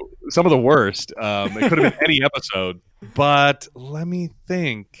bad. Some of the worst. It could have been any episode. But let me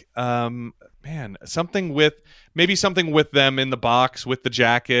think. Man, something with them in the box with the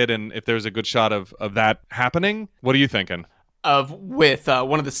jacket, and if there's a good shot of that happening. What are you thinking? With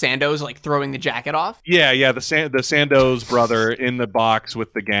one of the Sandoz like throwing the jacket off? Yeah, the Sandoz brother in the box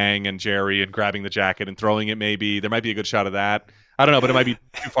with the gang and Jerry and grabbing the jacket and throwing it. Maybe there might be a good shot of that. I don't know, but it might be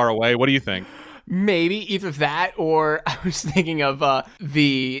too far away. What do you think? Maybe either that, or I was thinking of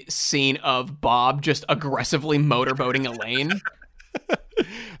the scene of Bob just aggressively motorboating Elaine.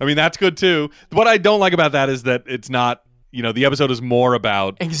 I mean, that's good too. What I don't like about that is that it's not, the episode is more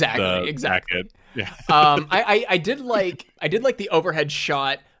about exactly. jacket. Yeah. I did like the overhead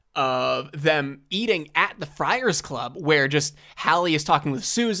shot of them eating at the Friars Club, where just Hallie is talking with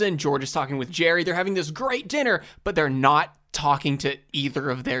Susan, George is talking with Jerry. They're having this great dinner, but they're not talking to either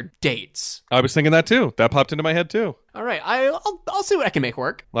of their dates. I was thinking that too. That popped into my head too. All right, I'll see what I can make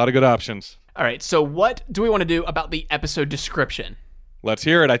work. A lot of good options. All right, so what do we want to do about the episode description? Let's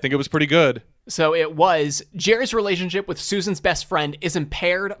hear it. I think it was pretty good. So it was, Jerry's relationship with Susan's best friend is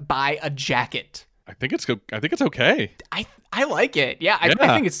impaired by a jacket. I think it's okay. I like it. Yeah, I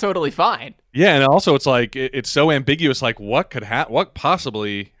think it's totally fine. Yeah, and also it's like it's so ambiguous. Like, why would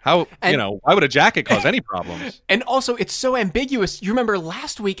a jacket cause any problems? And also, it's so ambiguous. You remember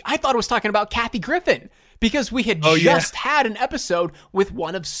last week, I thought it was talking about Kathy Griffin because we had had an episode with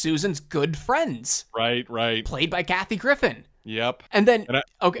one of Susan's good friends. Right. Played by Kathy Griffin. Yep. And then,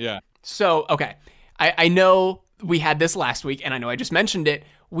 I know we had this last week, and I know I just mentioned it.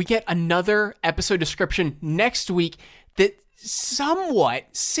 We get another episode description next week that somewhat,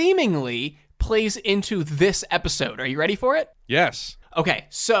 seemingly, plays into this episode. Are you ready for it? Yes. Okay,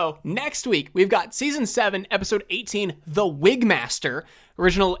 so next week, we've got Season 7, Episode 18, The Wigmaster.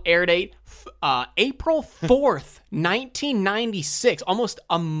 Original air date, April 4th, 1996, almost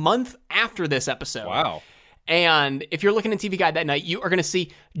a month after this episode. Wow. And if you're looking at TV Guide that night, you are going to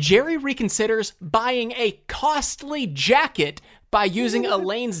see Jerry reconsiders buying a costly jacket by using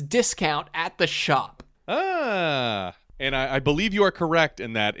Elaine's discount at the shop. And I believe you are correct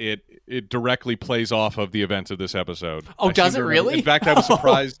in that it directly plays off of the events of this episode. Oh, does it really? In fact, I was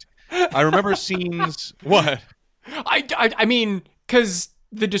surprised. I remember scenes. What? I mean, because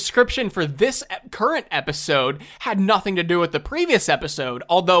the description for this current episode had nothing to do with the previous episode,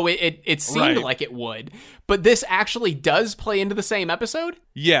 although it seemed like it would. But this actually does play into the same episode?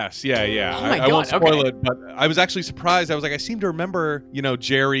 Yes, yeah. Oh my God, I won't spoil it, but I was actually surprised. I was like, I seem to remember,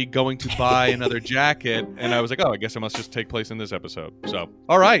 Jerry going to buy another jacket, and I was like, oh, I guess it must just take place in this episode. So,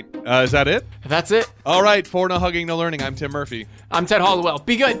 all right. Is that it? That's it. All right. For No Hugging, No Learning, I'm Tim Murphy. I'm Ted Hollowell.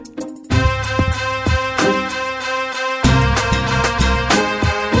 Be good.